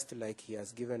 just like he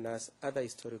has given us other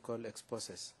historical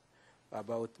exposes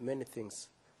about many things,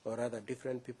 or rather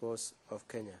different peoples of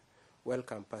Kenya.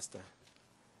 Welcome, Pastor.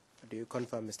 Do you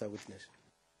confirm, Mr. Witness?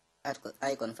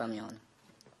 I confirm, Your Honor.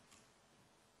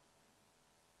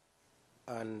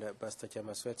 And Pastor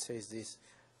Chemaswet says this: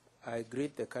 I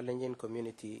greet the Kalenjin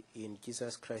community in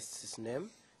Jesus Christ's name,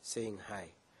 saying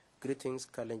hi. Greetings,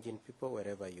 Kalenjin people,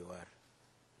 wherever you are.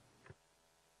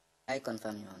 I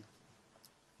confirm, Your Honor.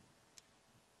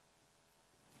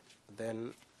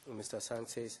 Then Mr. Sang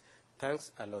says,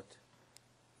 thanks a lot.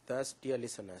 Thus, dear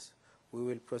listeners, we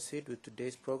will proceed with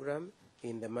today's program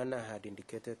in the manner I had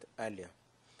indicated earlier,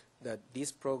 that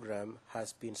this program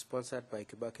has been sponsored by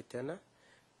Kibaki Tena.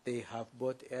 They have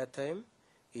bought airtime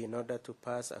in order to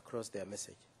pass across their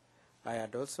message. I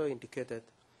had also indicated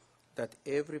that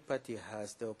every party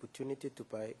has the opportunity to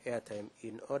buy airtime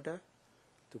in order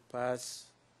to pass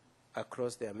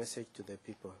across their message to the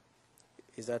people.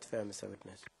 Is that fair, Mr.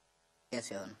 Witness?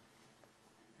 Yes, Your Honor.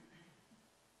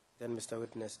 Then, Mr.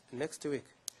 Witness, next week,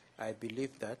 I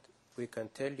believe that we can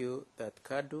tell you that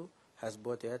KADU has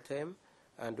bought airtime,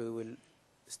 and we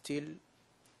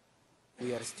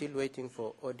are still waiting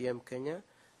for ODM Kenya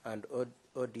and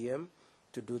ODM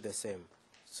to do the same,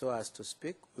 so as to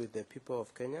speak with the people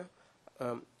of Kenya,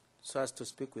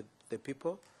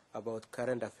 about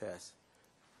current affairs,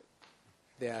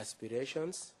 their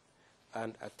aspirations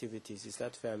and activities. Is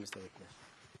that fair, Mr. Witness?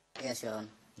 Yes, Your Honor.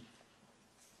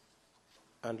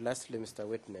 And lastly, Mr.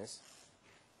 Witness,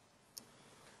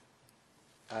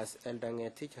 as Elder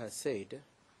Ngetich has said,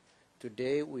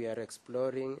 today we are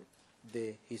exploring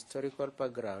the historical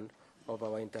background of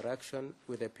our interaction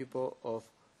with the people of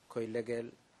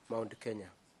Koilegel, Mount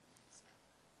Kenya,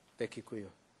 the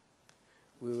Kikuyu.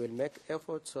 We will make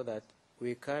efforts so that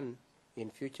we can, in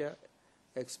future,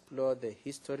 explore the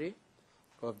history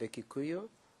of the Kikuyu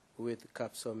with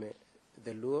Kapsome,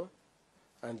 the Luo,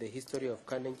 and the history of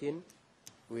Kalenjin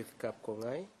with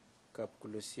Kapkongai,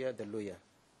 Kapkulusia, the Luya.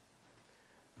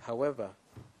 However,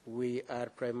 we are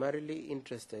primarily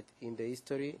interested in the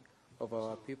history of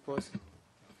our people's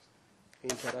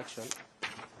interaction. Sorry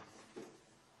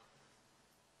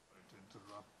to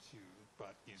interrupt you,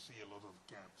 but you see a lot of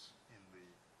gaps in the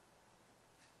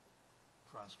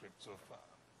transcript so far.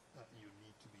 You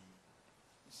need to be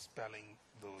spelling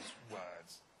those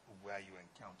words where you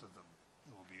encounter them.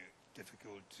 It will be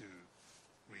difficult to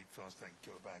read first and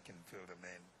go back and fill them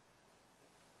in.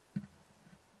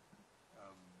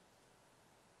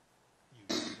 You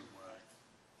used the word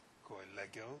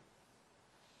Koilego.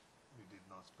 You did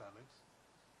not spell it.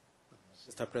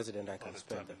 Mr. President, I can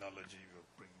spell them. The terminology you're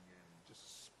bringing in,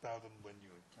 just spell them when you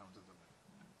encounter them.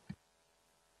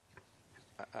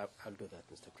 I'll do that,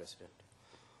 Mr. President.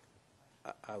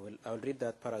 I'll read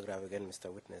that paragraph again,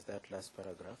 Mr. Witness, that last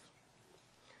paragraph.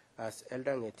 As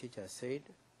Elder Ngetich has said,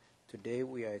 today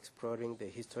we are exploring the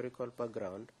historical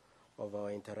background of our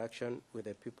interaction with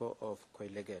the people of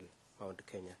Koilegel, Mount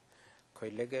Kenya.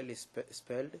 Koilegel is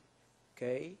spelled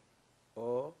Koilegel,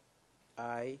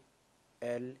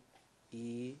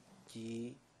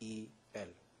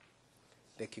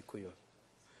 the Kikuyu.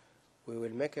 We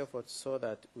will make efforts so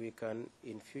that we can,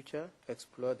 in future,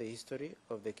 explore the history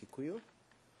of the Kikuyu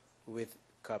with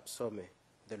Kapsome,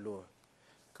 the Luo.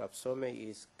 Kapsome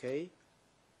is Kapsome,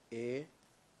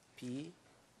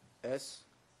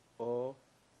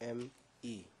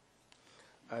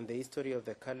 and the history of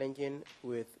the Kalenjin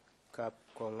with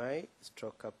Kapkongai /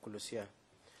 Kapkulusia.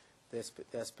 The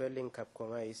spelling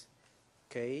Kapkongai is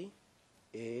KAPKONGAI.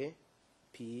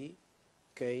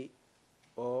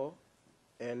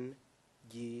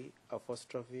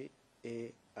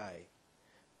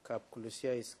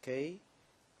 Kapkulusia is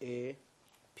K-A-P-K-U-L-U-S-Y-A,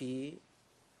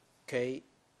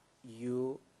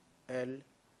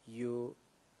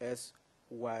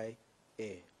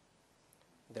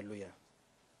 the Luya.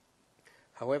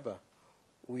 However,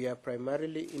 we are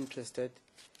primarily interested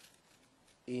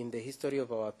in the history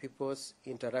of our people's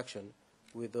interaction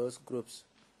with those groups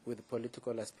with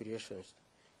political aspirations,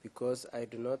 because I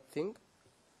do not think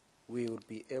we would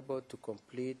be able to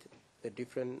complete the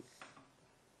different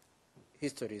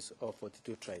histories of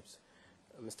 42 tribes.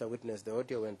 Mr. Witness, the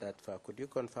audio went that far. Could you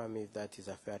confirm if that is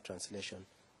a fair translation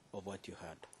of what you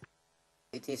heard?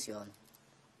 It is, Your Honor.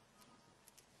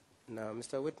 Now,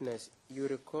 Mr. Witness, you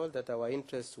recall that our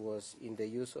interest was in the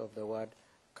use of the word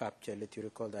capture. Let you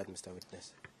recall that, Mr.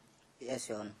 Witness? Yes,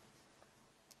 Your Honor.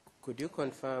 Could you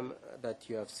confirm that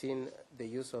you have seen the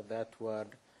use of that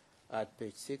word at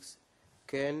page 6,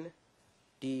 Ken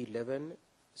D11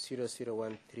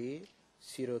 0013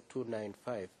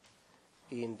 0295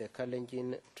 in the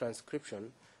Kalenjin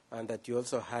transcription, and that you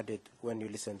also heard it when you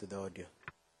listened to the audio?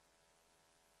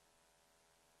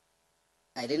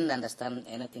 I didn't understand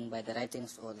anything by the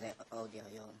writings or the audio,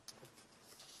 Your Honor.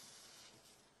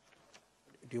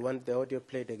 Do you want the audio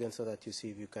played again so that you see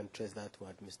if you can trace that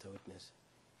word, Mr. Witness?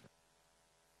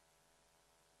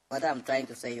 What I'm trying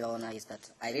to say, Your Honor, is that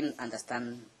I didn't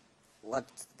understand what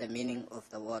the meaning of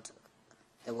the words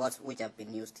which have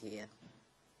been used here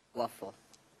were for.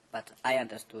 But I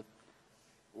understood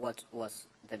what was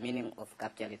the meaning of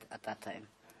capture it at that time.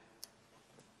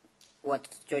 What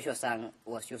Joshua Sang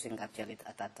was using capture it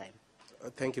at that time.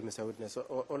 Thank you, Mr. Witness.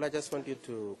 All I just want you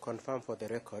to confirm for the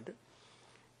record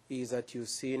is that you've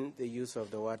seen the use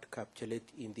of the word capsulate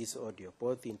in this audio,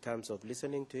 both in terms of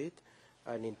listening to it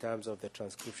and in terms of the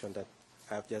transcription that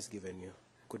I've just given you.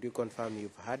 Could you confirm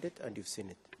you've heard it and you've seen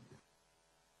it?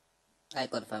 I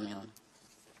confirm, Your Honor.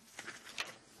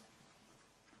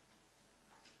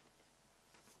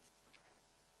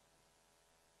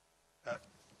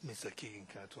 Mr. King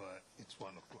Katwa, it's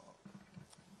 1 o'clock.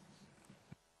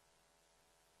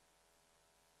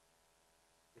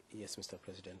 Yes, Mr.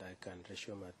 President, I can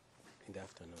resume in the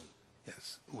afternoon.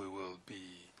 Yes, we will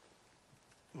be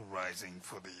rising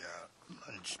for the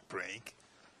lunch break.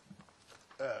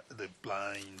 The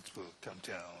blinds will come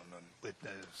down and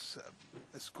witness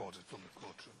escorted from the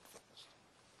courtroom first.